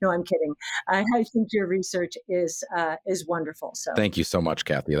happy. No, I'm kidding. I think your research is wonderful. So thank you so much,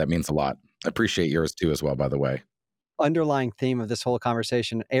 Kathy. That means a lot. I appreciate yours too, as well, by the way. Underlying theme of this whole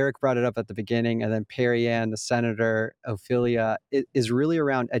conversation, Eric brought it up at the beginning, and then Perry Ann, the senator, Ophelia, is really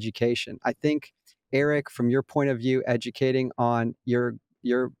around education. I think, Eric, from your point of view, educating on your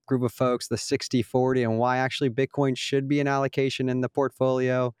group of folks, the 60-40, and why actually Bitcoin should be an allocation in the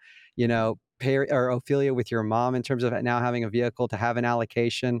portfolio. Perry or Ophelia, with your mom, in terms of now having a vehicle to have an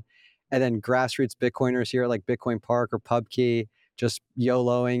allocation, and then grassroots Bitcoiners here like Bitcoin Park or PubKey, just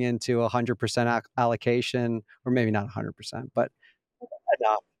YOLOing into 100% allocation, or maybe not 100%, but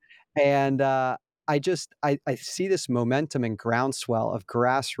enough. And I see this momentum and groundswell of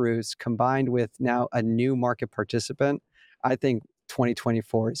grassroots combined with now a new market participant. I think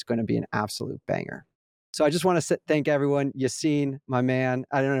 2024 is going to be an absolute banger. So I just want to thank everyone. Yassine, my man.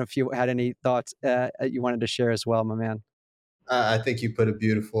 I don't know if you had any thoughts you wanted to share as well, my man. I think you put a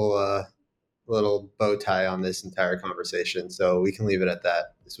beautiful little bow tie on this entire conversation. So we can leave it at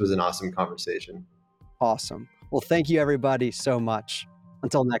that. This was an awesome conversation. Awesome. Well, thank you everybody so much.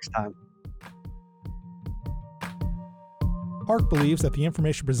 Until next time. ARK believes that the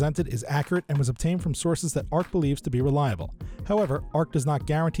information presented is accurate and was obtained from sources that ARK believes to be reliable. However, ARK does not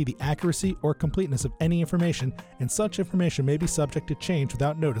guarantee the accuracy or completeness of any information, and such information may be subject to change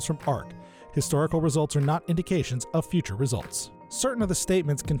without notice from ARK. Historical results are not indications of future results. Certain of the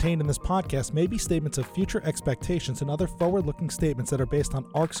statements contained in this podcast may be statements of future expectations and other forward-looking statements that are based on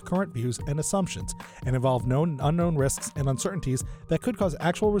ARK's current views and assumptions, and involve known and unknown risks and uncertainties that could cause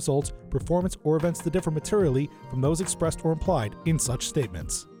actual results, performance, or events to differ materially from those expressed or implied in such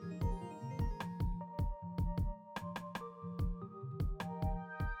statements.